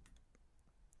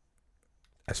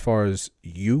 As far as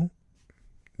you,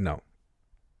 no.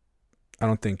 I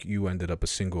don't think you ended up a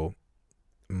single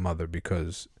mother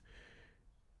because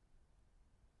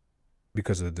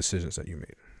of the decisions that you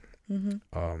made.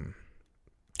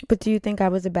 But do you think I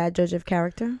was a bad judge of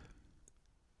character?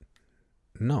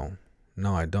 No,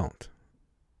 I don't.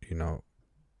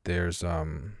 There's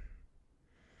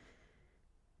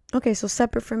Okay, so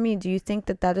separate from me, do you think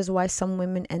that is why some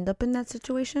women end up in that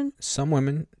situation? Some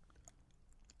women,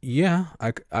 yeah.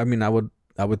 I mean, I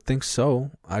would think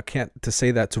so. I can't to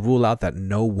say that, to rule out that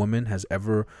no woman has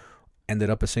ever ended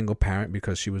up a single parent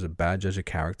because she was a bad judge of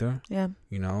character. Yeah.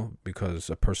 Because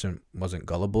a person wasn't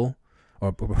gullible,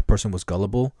 or a person was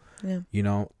gullible. Yeah.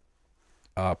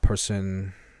 A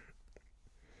person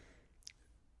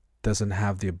doesn't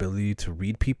have the ability to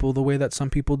read people the way that some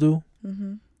people do.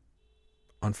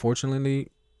 Unfortunately,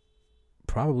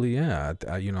 probably, yeah.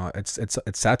 It's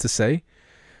sad to say,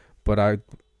 but I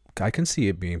can see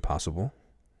it being possible.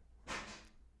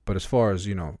 But as far as,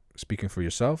 speaking for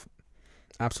yourself,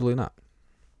 absolutely not.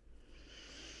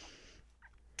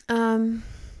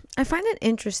 I find it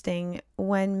interesting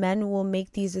when men will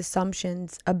make these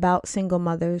assumptions about single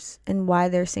mothers and why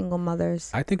they're single mothers.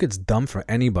 I think it's dumb for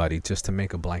anybody just to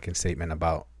make a blanket statement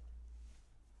about,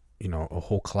 a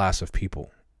whole class of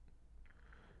people.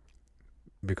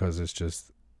 Because it's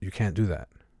just, you can't do that.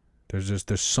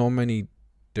 There's so many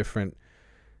different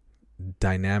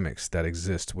dynamics that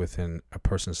exist within a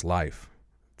person's life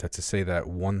that to say that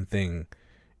one thing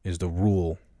is the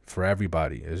rule for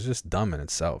everybody is just dumb in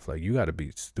itself. Like, you got to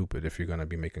be stupid if you're going to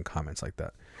be making comments like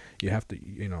that. You have to,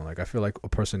 I feel like a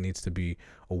person needs to be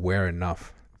aware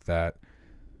enough that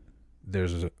I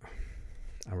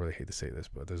really hate to say this,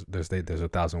 but there's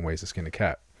 1,000 ways to skin a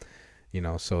cat.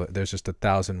 So there's just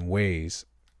 1,000 ways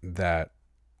that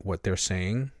what they're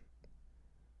saying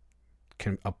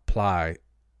can apply.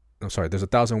 I'm sorry, there's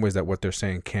 1,000 ways that what they're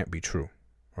saying can't be true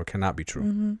or cannot be true.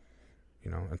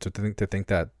 And to think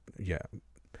that, yeah,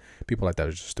 people like that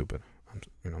are just stupid.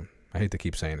 I hate to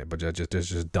keep saying it, but it's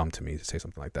just dumb to me to say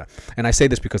something like that. And I say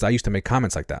this because I used to make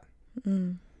comments like that.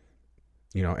 And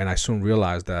I soon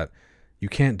realized that you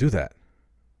can't do that.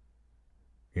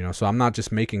 So I'm not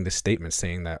just making this statement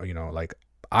saying that, like,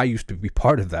 I used to be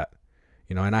part of that,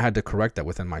 and I had to correct that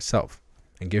within myself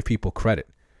and give people credit,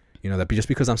 that just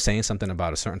because I'm saying something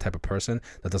about a certain type of person,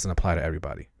 that doesn't apply to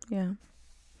everybody. Yeah.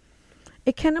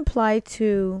 It can apply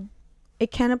to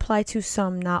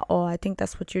some, not all. I think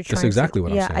that's what you're trying to say. That's exactly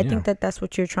what I'm saying. Yeah, I think that's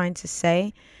what you're trying to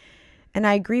say. And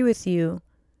I agree with you.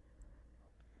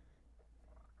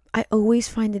 I always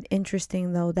find it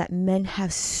interesting, though, that men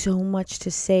have so much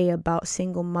to say about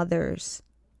single mothers.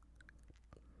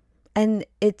 And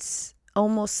it's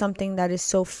almost something that is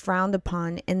so frowned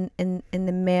upon in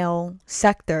the male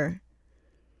sector.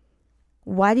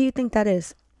 Why do you think that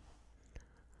is?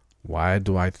 Why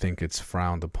do I think it's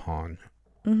frowned upon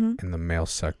in the male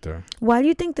sector? Why do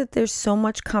you think that there's so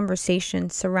much conversation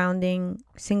surrounding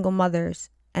single mothers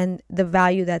and the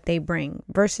value that they bring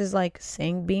versus like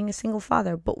saying being a single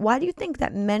father? But why do you think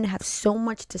that men have so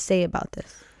much to say about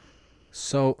this?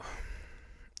 So,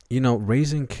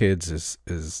 raising kids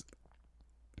is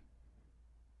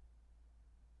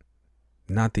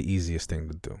not the easiest thing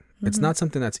to do. It's not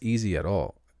something that's easy at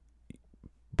all.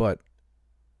 But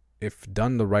if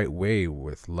done the right way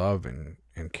with love and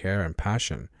care and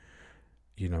passion,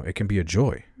 it can be a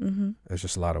joy. There's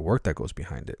just a lot of work that goes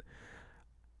behind it.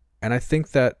 And I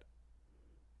think that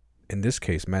in this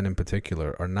case, men in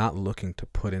particular are not looking to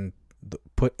put in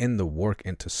the work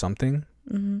into something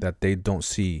that they don't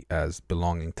see as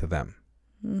belonging to them.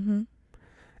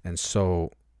 And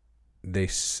so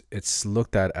it's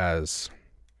looked at as,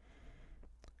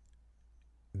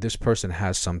 this person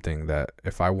has something that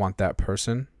if I want that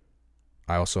person,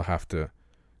 I also have to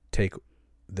take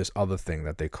this other thing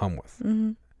that they come with.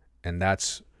 And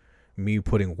that's me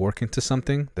putting work into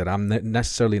something that I'm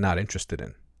necessarily not interested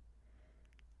in.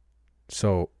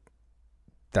 So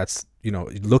that's,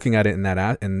 looking at it in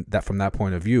that from that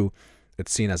point of view,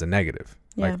 it's seen as a negative.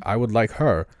 Yeah. Like, I would like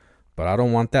her, but I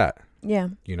don't want that. Yeah.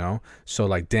 So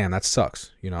like, damn, that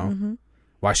sucks.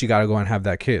 Why she gotta go and have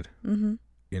that kid?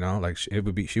 Like, she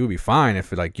would be fine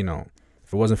if it, like,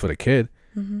 if it wasn't for the kid.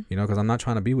 Because I'm not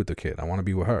trying to be with the kid. I want to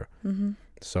be with her.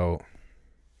 So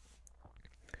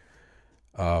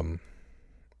I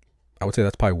would say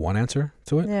that's probably one answer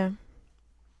to it. Yeah.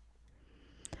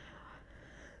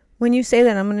 When you say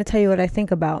that, I'm going to tell you what I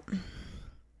think about.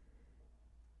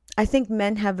 I think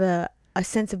men have a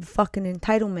sense of fucking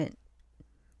entitlement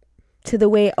to the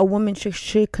way a woman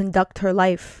should conduct her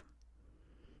life.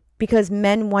 Because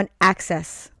men want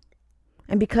access.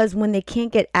 And because when they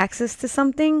can't get access to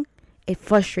something, it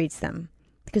frustrates them.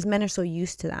 Because men are so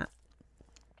used to that.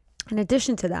 In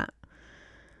addition to that.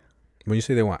 When you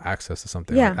say they want access to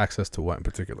something, yeah. Like access to what in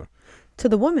particular? To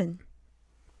the woman.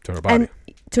 To her body. And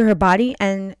to her body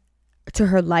and to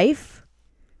her life.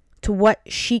 To what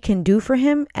she can do for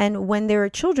him. And when there are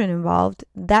children involved,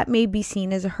 that may be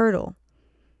seen as a hurdle.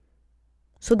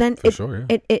 So then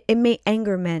it may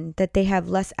anger men that they have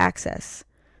less access.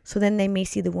 So then they may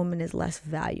see the woman as less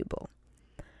valuable.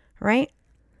 Right?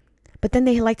 But then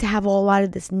they like to have a lot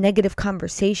of this negative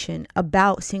conversation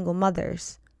about single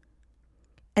mothers.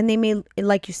 And they may,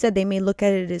 like you said, they may look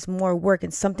at it as more work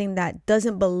and something that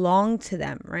doesn't belong to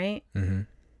them, right? I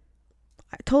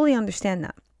totally understand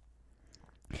that.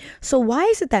 So why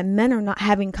is it that men are not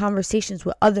having conversations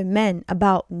with other men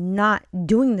about not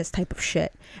doing this type of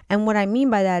shit? And what I mean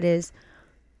by that is,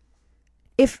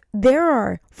 if there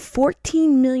are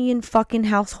 14 million fucking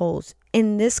households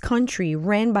in this country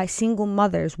ran by single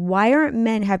mothers, why aren't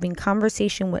men having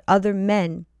conversation with other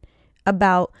men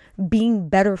about being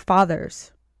better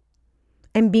fathers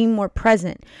and being more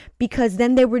present? Because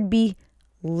then there would be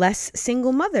less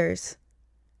single mothers.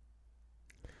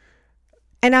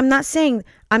 And I'm not saying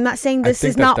this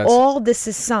is not all, this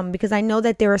is some, because I know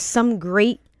that there are some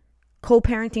great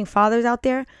co-parenting fathers out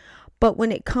there. But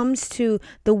when it comes to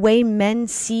the way men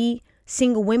see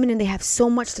single women and they have so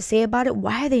much to say about it,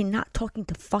 why are they not talking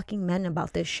to fucking men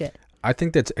about this shit? I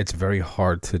think that it's very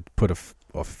hard to put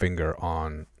a finger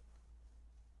on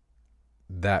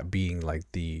that being like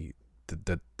the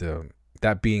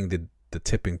that being the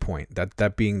tipping point,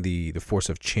 that being the force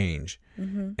of change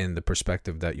in the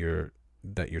perspective that you're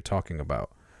talking about,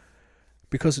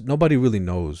 because nobody really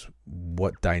knows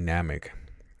what dynamic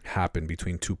happened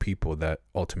between two people that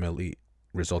ultimately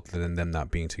resulted in them not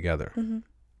being together.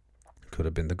 Could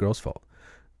have been the girl's fault,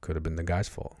 could have been the guy's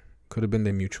fault, could have been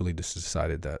they mutually just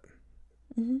decided that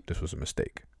this was a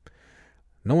mistake.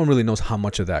 No one really knows how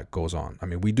much of that goes on. I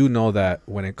mean, we do know that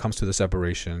when it comes to the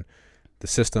separation, the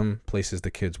system places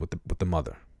the kids with the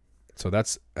mother, so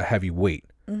that's a heavy weight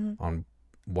on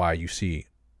why you see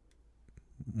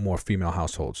more female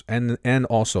households and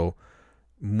also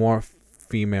more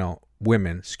female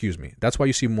women, that's why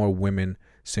you see more women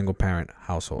single parent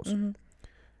households. In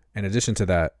addition to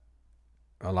that,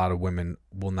 a lot of women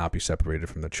will not be separated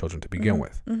from their children to begin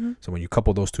with. So when you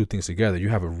couple those two things together, you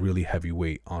have a really heavy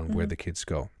weight on where the kids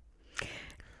go.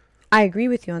 I agree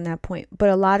with you on that point, but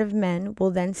a lot of men will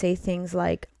then say things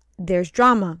like, there's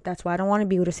drama, that's why I don't want to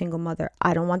be with a single mother,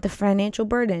 I don't want the financial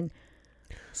burden.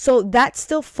 So that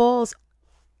still falls.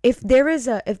 If there is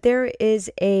an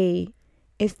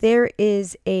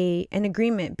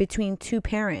agreement between two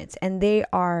parents and they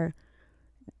are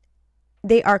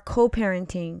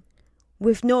co-parenting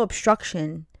with no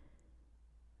obstruction,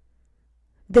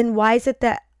 then why is it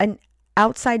that an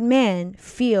outside man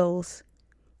feels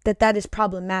that is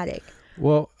problematic?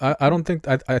 Well, I don't think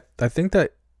I think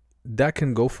that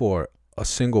can go for a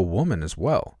single woman as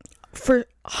well. For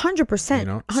 100%,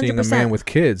 100%. Seeing a man with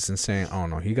kids and saying, "Oh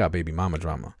no, he got baby mama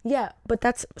drama." Yeah, but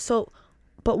that's so.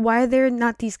 But why are there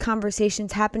not these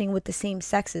conversations happening with the same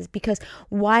sexes? Because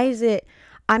why is it?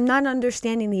 I'm not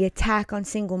understanding the attack on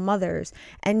single mothers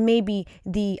and maybe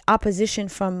the opposition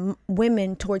from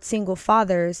women towards single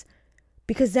fathers.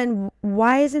 Because then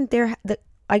why isn't there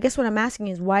I guess what I'm asking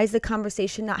is, why is the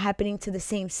conversation not happening to the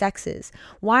same sexes?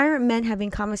 Why aren't men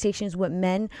having conversations with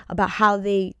men about how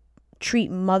they treat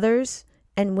mothers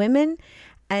and women?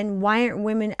 And why aren't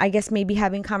women, I guess, maybe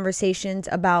having conversations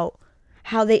about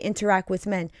how they interact with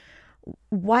men?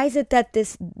 Why is it that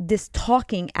this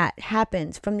talking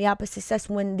happens from the opposite sex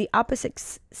when the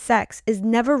opposite sex is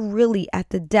never really at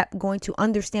the depth going to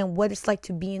understand what it's like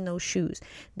to be in those shoes?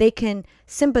 They can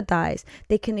sympathize,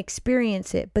 they can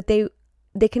experience it, but they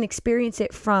can experience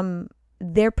it from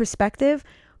their perspective,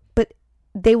 but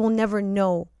they will never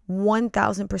know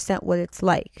 1000% what it's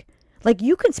like. Like,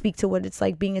 you can speak to what it's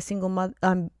like being a single mother,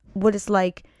 what it's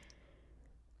like,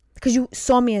 because you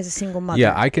saw me as a single mother.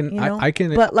 Yeah, I can, you know? I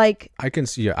can, but like, I can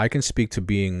speak to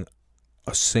being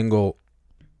a single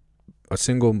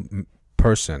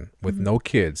person with no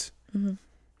kids,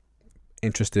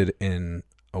 interested in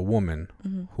a woman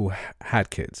who had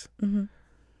kids.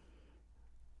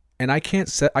 And I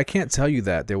can't tell you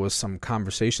that there was some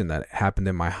conversation that happened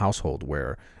in my household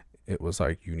where it was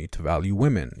like, you need to value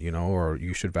women, you know, or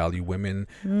you should value women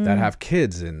that have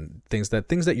kids, and things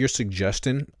that you're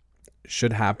suggesting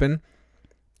should happen.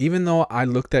 Even though I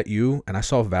looked at you and I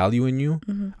saw value in you,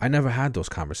 I never had those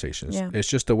conversations. Yeah. It's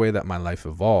just the way that my life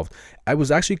evolved. I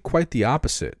was actually quite the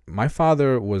opposite. My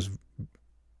father was,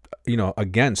 you know,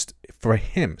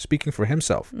 speaking for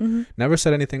himself, never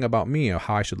said anything about me or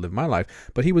how I should live my life.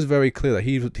 But he was very clear that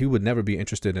he would never be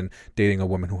interested in dating a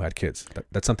woman who had kids.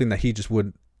 That's something that he just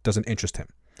doesn't interest him.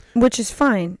 Which is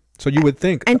fine. So you would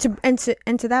think, and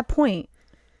to that point,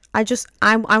 I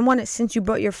wanted, since you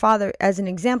brought your father as an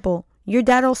example, your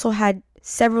dad also had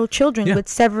several children with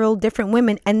several different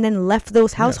women, and then left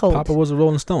those households. Papa was a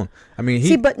Rolling Stone. I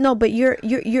mean, but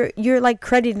you're like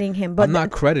crediting him. But I'm not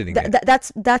crediting it.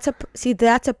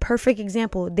 That's a perfect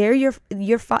example. There,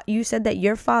 you said that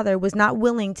your father was not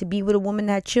willing to be with a woman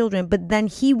that had children, but then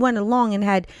he went along and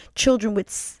had children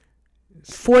with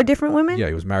 4 different women. Yeah,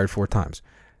 he was married 4 times.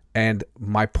 And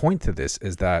my point to this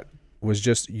is that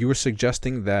you were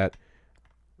suggesting that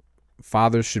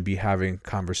fathers should be having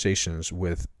conversations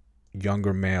with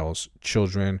younger males,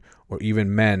 children, or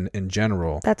even men in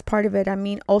general. That's part of it. I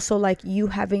mean, also like you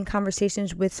having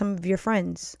conversations with some of your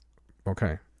friends.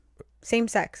 Okay. Same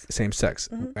sex.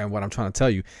 And what I'm trying to tell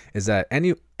you is that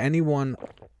anyone,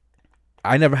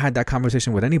 I never had that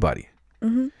conversation with anybody.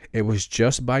 It was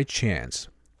just by chance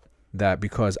that,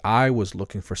 because I was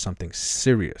looking for something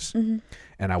serious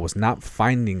and I was not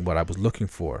finding what I was looking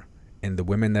for in the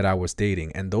women that I was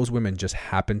dating, and those women just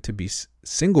happened to be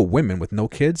single women with no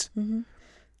kids,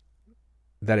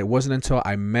 that it wasn't until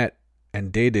I met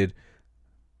and dated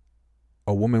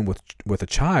a woman with a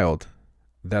child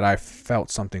that I felt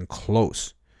something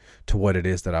close to what it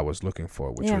is that I was looking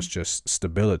for, which was just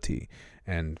stability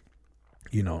and,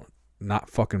 you know,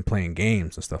 not fucking playing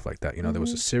games and stuff like that. You know, there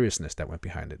was a seriousness that went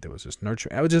behind it. There was this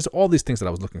nurturing. It was just all these things that I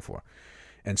was looking for.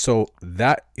 And so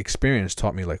that experience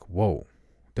taught me, like, whoa,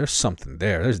 there's something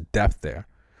there. There's depth there.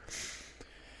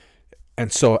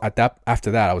 And so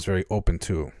after that, I was very open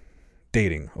to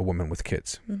dating a woman with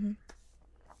kids.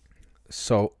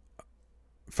 So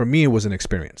for me, it was an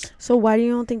experience. So why do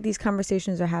you don't think these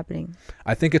conversations are happening?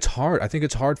 I think it's hard. I think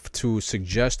it's hard to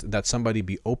suggest that somebody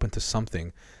be open to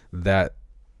something that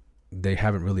they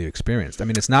haven't really experienced. I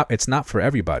mean, it's not for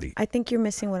everybody. I think you're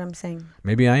missing what I'm saying.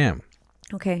 Maybe I am.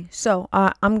 Okay, so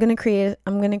I'm gonna create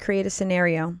a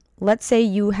scenario. Let's say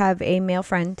you have a male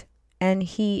friend, and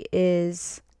he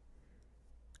is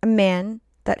a man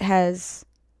that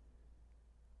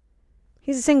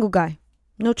he's a single guy,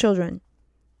 no children,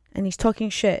 and he's talking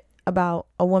shit about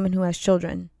a woman who has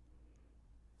children.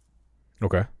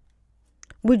 Okay.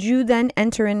 Would you then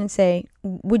enter in and say,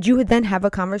 would you then have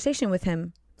a conversation with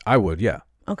him? I would, yeah.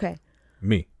 Okay.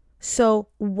 Me. So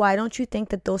why don't you think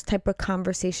that those type of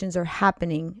conversations are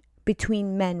happening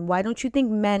between men? Why don't you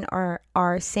think men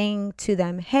are saying to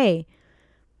them, hey,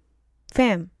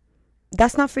 fam,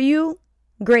 that's not for you?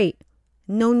 Great.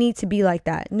 No need to be like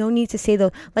that. No need to say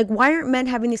those. Like, why aren't men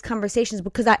having these conversations?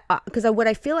 Because what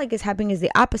I feel like is happening is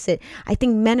the opposite. I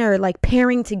think men are like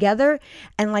pairing together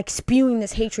and like spewing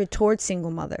this hatred towards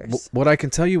single mothers. What I can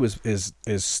tell you is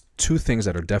 2 things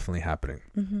that are definitely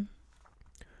happening.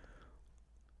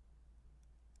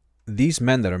 These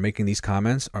men that are making these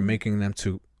comments are making them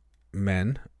to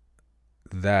men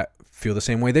that feel the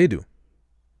same way they do.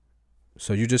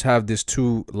 So you just have these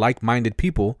 2 like-minded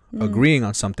people agreeing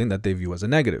on something that they view as a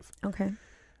negative. Okay.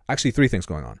 Actually, 3 things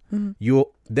going on.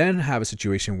 You'll then have a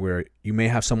situation where you may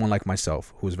have someone like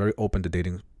myself who is very open to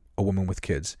dating a woman with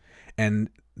kids, and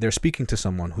they're speaking to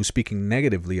someone who's speaking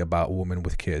negatively about a woman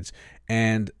with kids,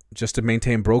 and just to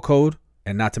maintain bro code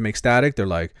and not to make static, they're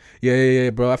like,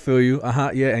 yeah, bro, I feel you,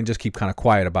 yeah, and just keep kind of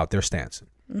quiet about their stance.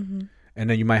 And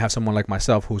then you might have someone like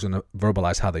myself who's going to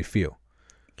verbalize how they feel,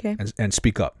 okay, and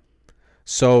speak up.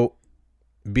 So,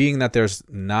 being that there's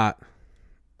not,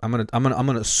 I'm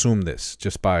gonna assume this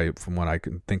just from what I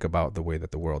can think about the way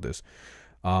that the world is,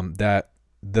 that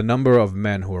the number of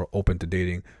men who are open to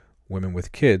dating women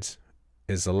with kids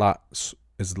is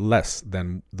less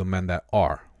than the men that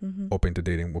are open to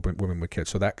dating women with kids.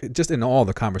 So that just in all,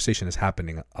 the conversation is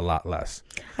happening a lot less.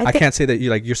 I can't say that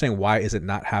you're saying, why is it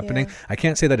not happening? Yeah. I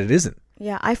can't say that it isn't.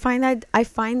 Yeah, I find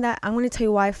that I'm going to tell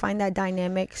you why I find that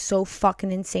dynamic so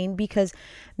fucking insane, because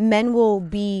men will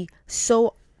be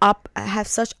have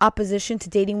such opposition to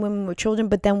dating women with children,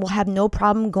 but then will have no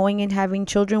problem going and having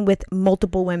children with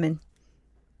multiple women.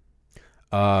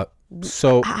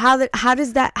 So how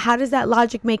does that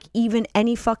logic make even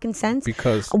any fucking sense?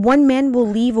 Because one man will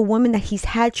leave a woman that he's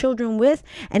had children with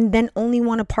and then only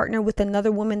want to partner with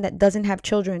another woman that doesn't have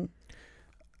children.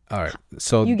 All right.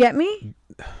 So you get me?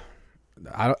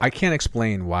 I can't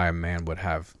explain why a man would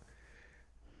have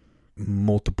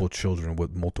multiple children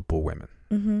with multiple women.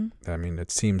 Mm-hmm. I mean,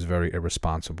 it seems very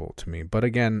irresponsible to me. But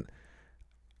again,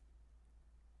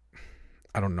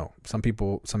 I don't know.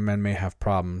 Some men may have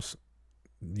problems,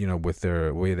 with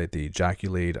their way that they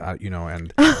ejaculate,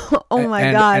 and oh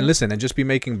my God. And listen, and just be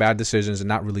making bad decisions and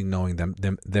not really knowing they're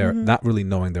Mm-hmm. not really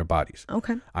knowing their bodies.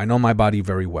 Okay. I know my body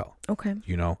very well. Okay.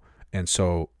 And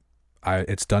so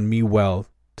it's done me well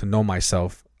to know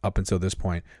myself up until this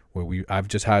point, where I've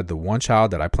just had the one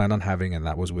child that I planned on having, and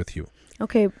that was with you.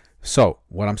 Okay. So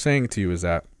what I'm saying to you is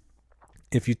that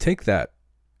if you take that,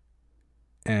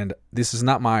 and this is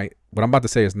not what I'm about to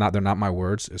say they're not my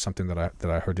words. It's something that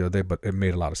I heard the other day, but it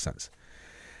made a lot of sense.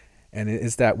 And it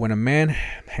is that when a man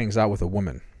hangs out with a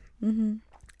woman, mm-hmm.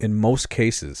 in most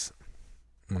cases,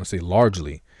 I'm going to say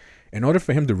largely, in order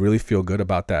for him to really feel good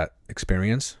about that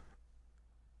experience,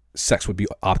 sex would be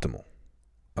optimal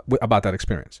about that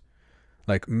experience.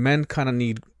 Like, men kind of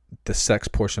need the sex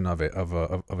portion of it, of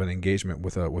an engagement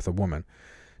with a woman,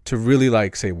 to really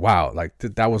like say, wow, like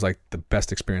that was like the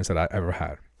best experience that I ever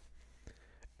had.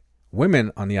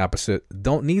 Women, on the opposite,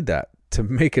 don't need that to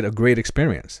make it a great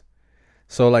experience.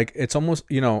 So like, it's almost,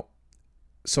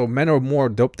 so men are more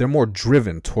dope. They're more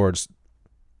driven towards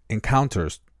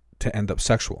encounters to end up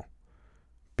sexual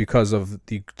because of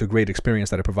the great experience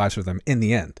that it provides for them in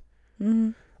the end. Mm-hmm.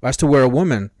 As to where a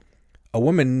woman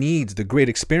needs the great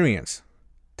experience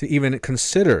to even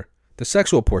consider the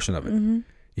sexual portion of it. Mm-hmm.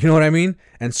 You know what I mean?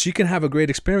 And she can have a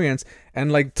great experience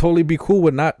and like totally be cool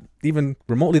with not even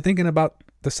remotely thinking about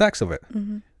the sex of it.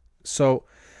 Mm-hmm. So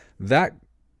that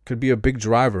could be a big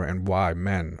driver in why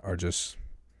men are just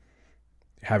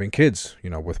having kids,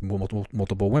 with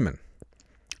multiple women.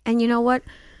 And you know what?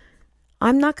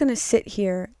 I'm not going to sit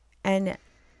here and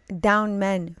down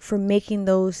men for making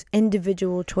those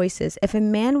individual choices. If a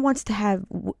man wants to have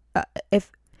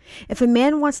if a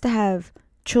man wants to have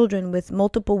children with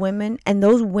multiple women and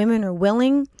those women are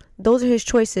willing, those are his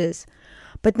choices.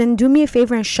 But then do me a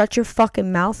favor and shut your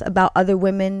fucking mouth about other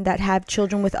women that have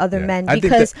children with other men,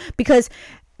 because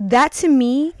that to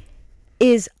me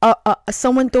is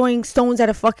someone throwing stones at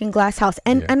a fucking glass house.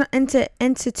 And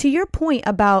to your point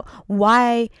about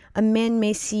why a man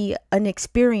may see an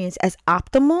experience as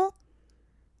optimal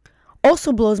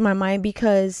also blows my mind,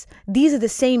 because these are the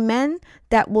same men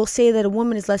that will say that a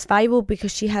woman is less valuable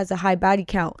because she has a high body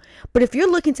count. But if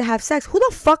you're looking to have sex, who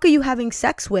the fuck are you having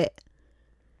sex with?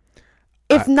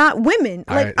 If not women.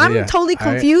 Like, I'm totally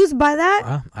confused by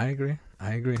that. I agree.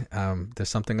 There's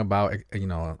something about,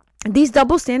 these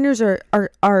double standards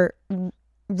are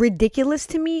ridiculous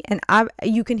to me, and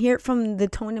you can hear it from the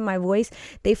tone in my voice.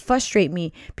 They frustrate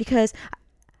me, because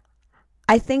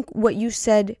I think what you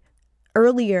said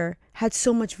earlier had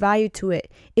so much value to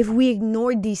it. If we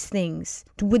ignored these things,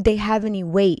 would they have any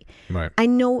weight? Right. I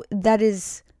know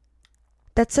that's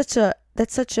such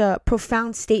a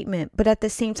profound statement, but at the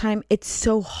same time, it's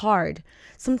so hard.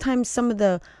 Sometimes some of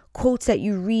the quotes that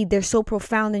you read, they're so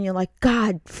profound and you're like,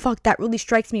 God, fuck, that really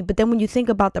strikes me. But then when you think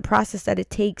about the process that it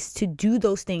takes to do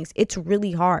those things, it's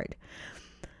really hard.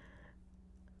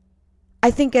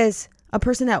 I think as a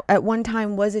person that at one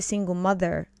time was a single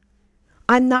mother,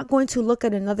 I'm not going to look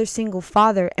at another single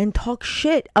father and talk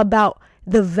shit about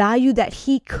the value that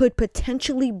he could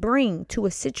potentially bring to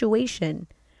a situation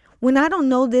when I don't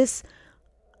know this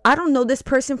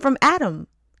person from Adam.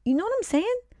 You know what I'm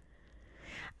saying?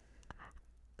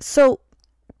 So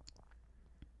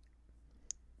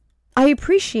I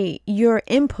appreciate your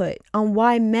input on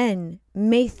why men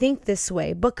may think this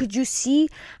way, but could you see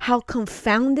how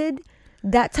confounded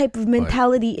that type of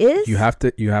mentality is? You have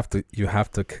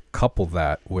to couple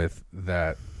that with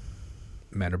that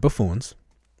men are buffoons.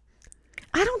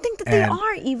 I don't think that they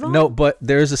are, Evo. No, but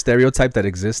there's a stereotype that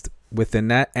exists within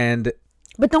that,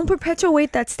 but don't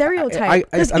perpetuate that stereotype.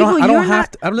 You're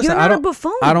not a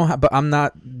buffoon. But I'm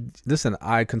not. Listen,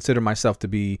 I consider myself to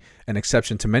be an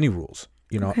exception to many rules.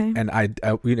 Okay. And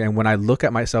and when I look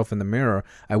at myself in the mirror,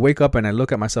 I wake up and I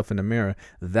look at myself in the mirror.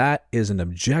 That is an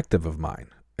objective of mine.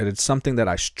 And it's something that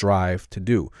I strive to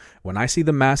do. When I see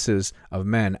the masses of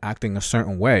men acting a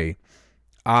certain way,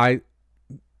 I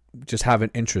just have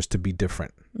an interest to be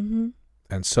different. Mm-hmm.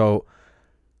 And so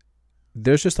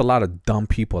there's just a lot of dumb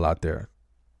people out there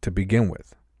to begin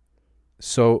with.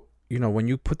 So, you know, when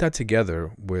you put that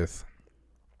together with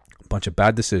a bunch of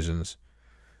bad decisions,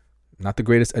 not the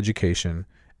greatest education,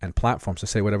 and platforms to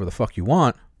say whatever the fuck you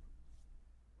want,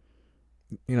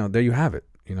 you know, there you have it.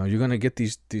 You know, you're gonna get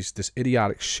this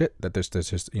idiotic shit that there's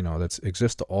just, you know, that's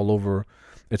exists all over.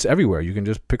 It's everywhere. You can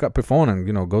just pick up your phone and,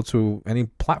 you know, go to any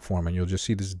platform and you'll just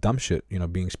see this dumb shit, you know,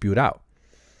 being spewed out.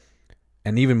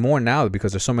 And even more now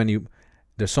because there's so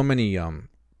many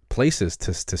places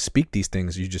to speak these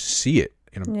things. You just see it.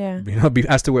 You know,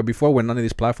 as to where before, when none of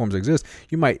these platforms exist,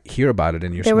 you might hear about it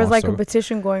in your. There was like a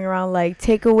petition going around, like,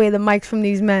 take away the mics from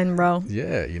these men, bro.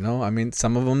 Yeah, you know, I mean,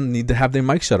 some of them need to have their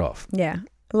mic shut off. Yeah,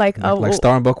 like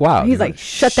Star and Buck Wild. He's like,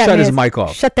 shut his mic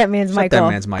off. Shut that man's mic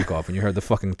off. And you heard the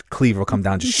fucking cleaver come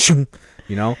down, just shoom,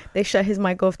 you know. They shut his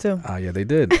mic off too. Yeah, they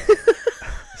did.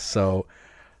 So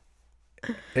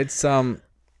it's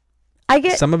I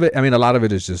get some of it. I mean, a lot of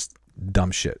it is just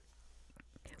dumb shit.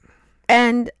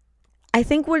 And I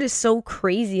think what is so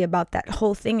crazy about that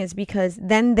whole thing is because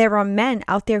then there are men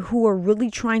out there who are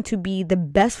really trying to be the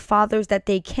best fathers that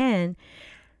they can.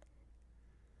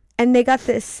 And they got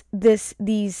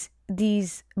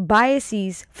these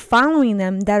biases following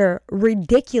them that are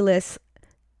ridiculous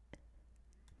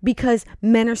because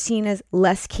men are seen as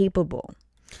less capable.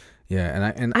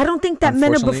 Yeah, and I don't think that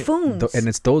men are buffoons. And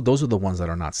it's those are the ones that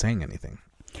are not saying anything.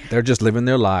 They're just living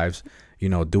their lives, you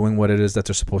know, doing what it is that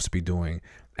they're supposed to be doing.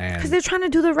 Because they're trying to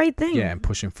do the right thing. Yeah, and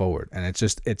pushing forward. And it's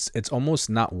just, it's almost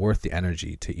not worth the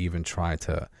energy to even try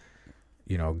to,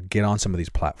 you know, get on some of these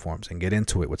platforms and get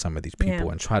into it with some of these people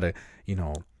and try to, you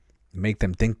know, make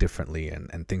them think differently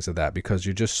and things of that. Because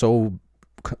you're just so,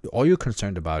 all you're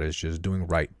concerned about is just doing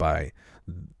right by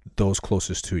those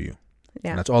closest to you.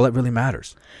 Yeah. And that's all that really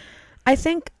matters. I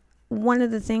think one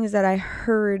of the things that I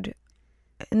heard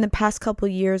in the past couple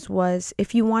of years was,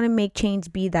 if you want to make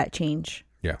change, be that change.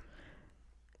 Yeah.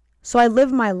 So I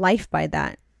live my life by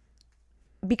that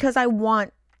because I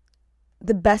want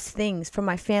the best things for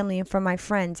my family and for my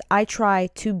friends. I try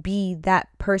to be that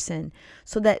person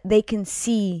so that they can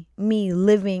see me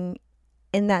living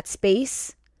in that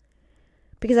space,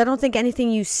 because I don't think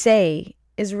anything you say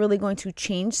is really going to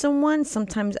change someone.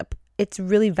 Sometimes it's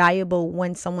really valuable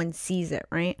when someone sees it,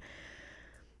 right?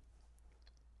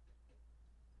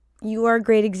 You are a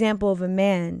great example of a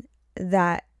man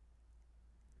that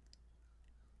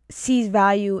sees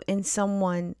value in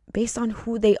someone based on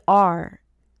who they are,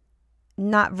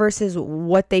 not versus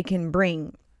what they can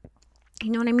bring.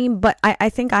 You know what I mean? But I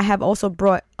think I have also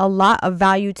brought a lot of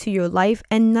value to your life,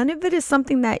 and none of it is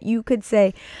something that you could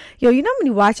say, yo, you know how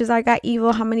many watches I got,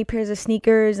 Evo, how many pairs of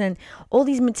sneakers and all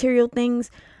these material things.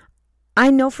 I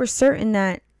know for certain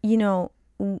that, you know,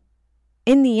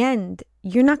 in the end,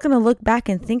 you're not going to look back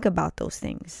and think about those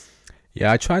things.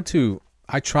 Yeah, I tried to.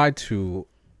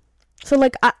 So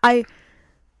like, I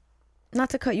not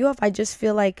to cut you off, I just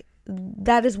feel like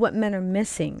that is what men are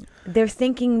missing. They're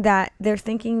thinking that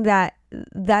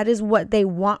that is what they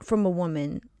want from a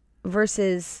woman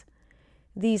versus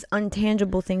these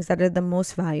untangible things that are the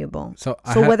most valuable. So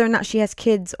whether or not she has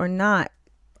kids or not,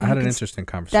 I had an interesting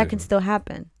conversation. That can still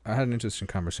happen. I had an interesting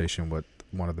conversation with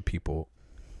one of the people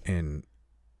in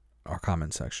our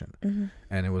comment section. Mm-hmm.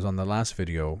 And it was on the last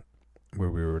video where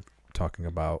we were talking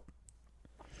about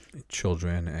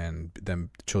children and them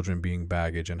children being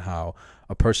baggage, and how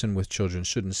a person with children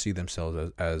shouldn't see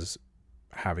themselves as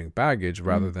having baggage,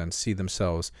 rather mm-hmm. than see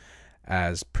themselves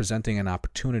as presenting an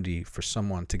opportunity for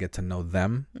someone to get to know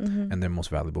them mm-hmm. and their most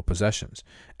valuable possessions.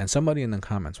 And somebody in the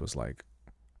comments was like,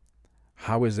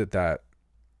 how is it that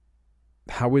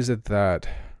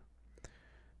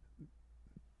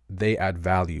they add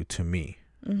value to me?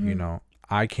 Mm-hmm. You know,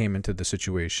 I came into the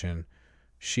situation,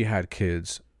 she had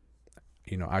kids,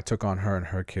 you know, I took on her and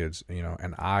her kids, you know,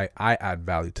 and I add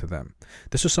value to them.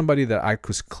 This was somebody that I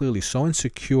was clearly so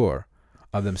insecure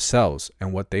of themselves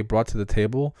and what they brought to the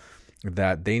table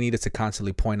that they needed to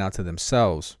constantly point out to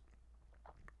themselves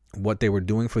what they were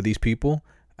doing for these people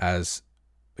as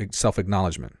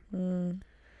self-acknowledgement.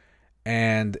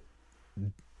 And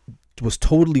was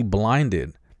totally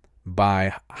blinded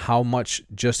by how much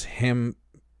just him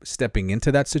stepping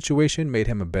into that situation made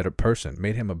him a better person,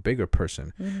 made him a bigger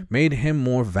person, mm-hmm. made him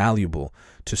more valuable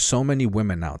to so many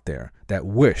women out there that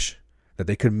wish that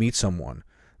they could meet someone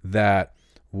that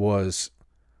was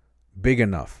big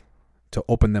enough to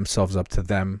open themselves up to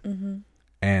them mm-hmm.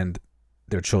 and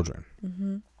their children,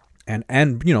 mm-hmm.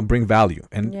 and you know, bring value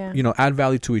and you know, add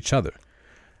value to each other.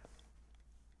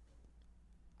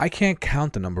 I can't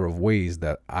count the number of ways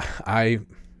that I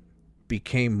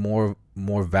became more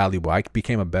valuable. I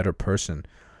became a better person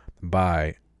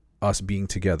by us being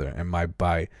together, and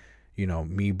by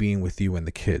me being with you and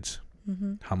the kids.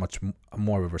 How much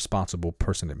more of a responsible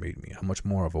person it made me, how much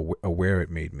more of aware it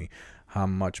made me, how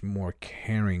much more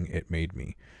caring it made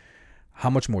me, how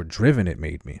much more driven it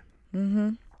made me.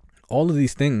 All of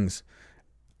these things,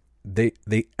 they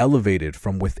elevated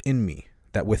from within me,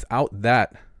 that without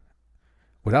that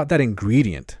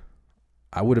ingredient,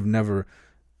 I would have never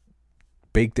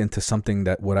baked into something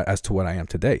as to what I am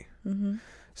today.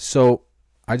 So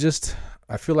I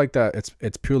feel like that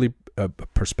it's purely a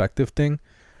perspective thing.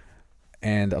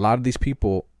 And a lot of these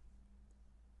people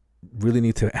really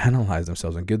need to analyze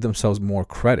themselves and give themselves more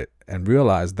credit and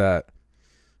realize that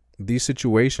these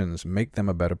situations make them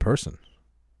a better person.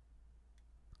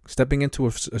 Stepping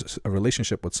into a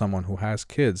relationship with someone who has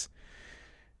kids,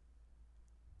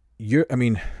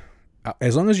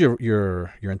 as long as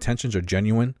your intentions are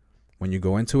genuine when you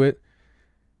go into it,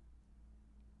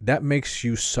 that makes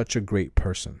you such a great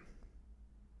person.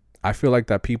 I feel like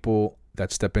that people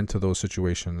that step into those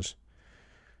situations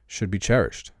should be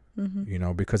cherished,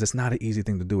 because it's not an easy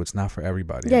thing to do. It's not for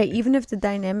everybody. Yeah, even if the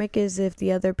dynamic is if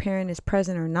the other parent is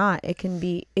present or not, it could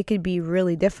be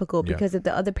really difficult, because if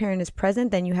the other parent is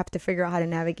present, then you have to figure out how to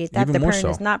navigate that. If the parent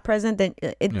is not present, then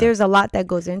there's a lot that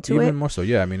goes into it. Even more so,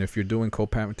 yeah. I mean, if you're doing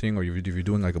co-parenting, or if you're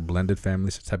doing like a blended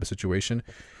family type of situation,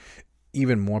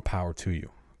 even more power to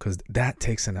you, because that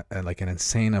takes an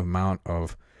insane amount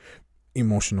of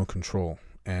emotional control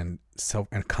and self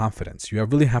and confidence. You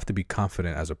really have to be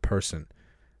confident as a person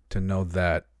to know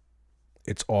that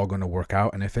it's all going to work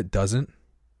out, and if it doesn't,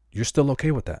 you're still okay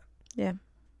with that. Yeah.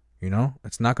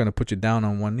 It's not going to put you down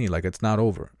on one knee. Like, it's not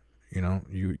over. You're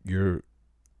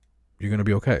going to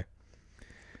be okay.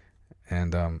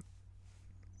 And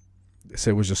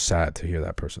so it was just sad to hear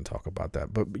that person talk about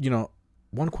that. But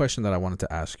one question that I wanted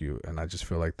to ask you, and I just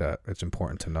feel like that it's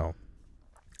important to know,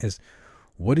 is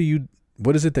what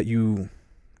is it that you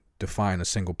define a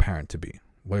single parent to be?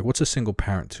 What's a single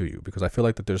parent to you? Because I feel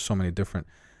like that there's so many different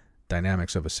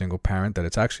dynamics of a single parent that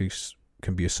it's actually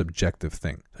can be a subjective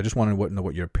thing. I just want to know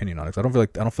what your opinion on it, because I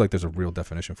don't feel like there's a real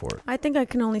definition for it. I think I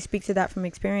can only speak to that from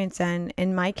experience, and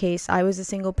in my case, I was a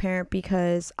single parent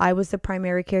because I was the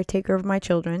primary caretaker of my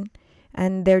children,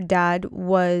 and their dad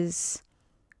was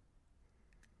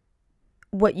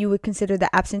what you would consider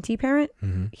the absentee parent.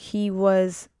 He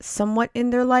was somewhat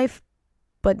in their life,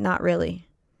 but not really.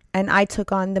 And I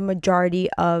took on the majority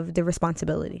of the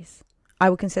responsibilities. I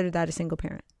would consider that a single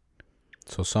parent.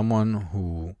 So someone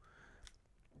who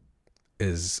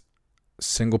is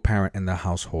single parent in the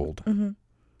household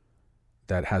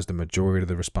that has the majority of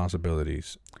the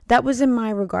responsibilities. That was in my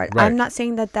regard. Right. I'm not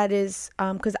saying that is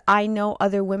because I know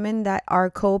other women that are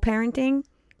co-parenting,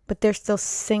 but they're still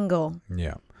single.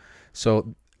 Yeah.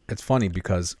 So it's funny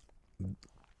because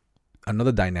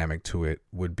another dynamic to it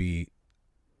would be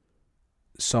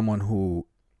someone who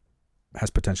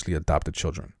has potentially adopted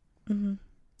children.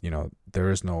 There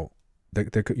is no,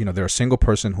 they're a single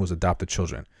person who's adopted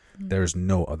children. There is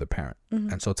no other parent.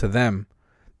 And so to them,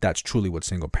 that's truly what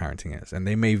single parenting is. And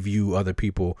they may view other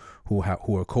people who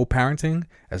are co-parenting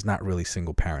as not really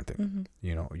single parenting.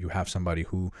 You have somebody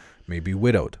who may be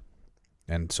widowed,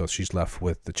 and so she's left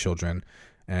with the children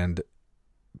and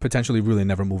potentially really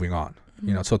never moving on.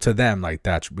 So to them, like,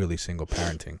 that's really single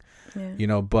parenting.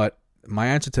 But my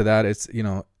answer to that is,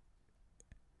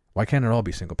 why can't it all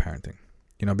be single parenting?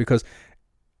 Because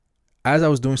as I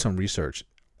was doing some research,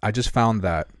 I just found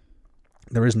that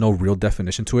there is no real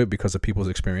definition to it because of people's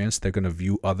experience. They're going to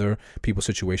view other people's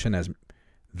situation as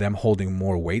them holding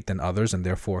more weight than others, and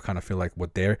therefore kind of feel like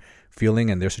what they're feeling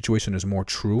and their situation is more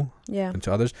true than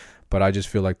to others. But I just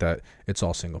feel like that it's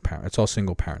all single parent. It's all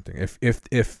single parenting.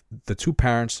 If the two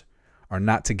parents are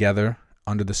not together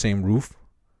under the same roof,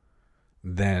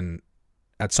 then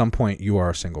at some point you are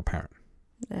a single parent.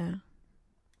 Yeah.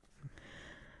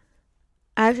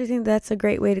 I actually think that's a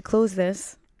great way to close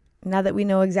this. Now that we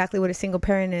know exactly what a single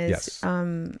parent is. Yes.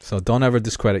 So don't ever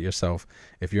discredit yourself.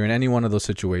 If you're in any one of those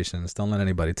situations, don't let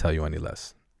anybody tell you any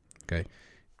less. Okay?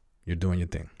 You're doing your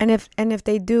thing. And if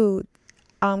they do,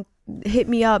 hit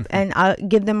me up and I'll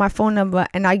give them my phone number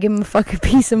and I give them a fucking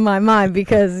piece of my mind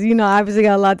because, I obviously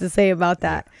got a lot to say about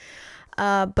that.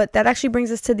 But that actually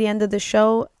brings us to the end of the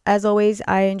show. As always,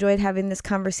 I enjoyed having this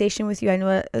conversation with you. I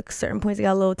know at certain points it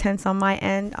got a little tense on my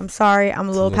end. I'm sorry. I'm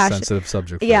a little passionate. Sensitive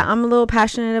subject. Yeah, I'm a little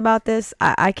passionate about this.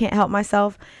 I can't help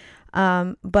myself.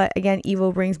 But again,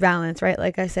 evil brings balance, right?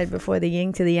 Like I said before, the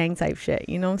yin to the yang type shit.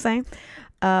 You know what I'm saying?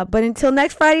 But until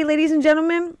next Friday, ladies and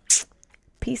gentlemen,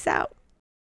 peace out.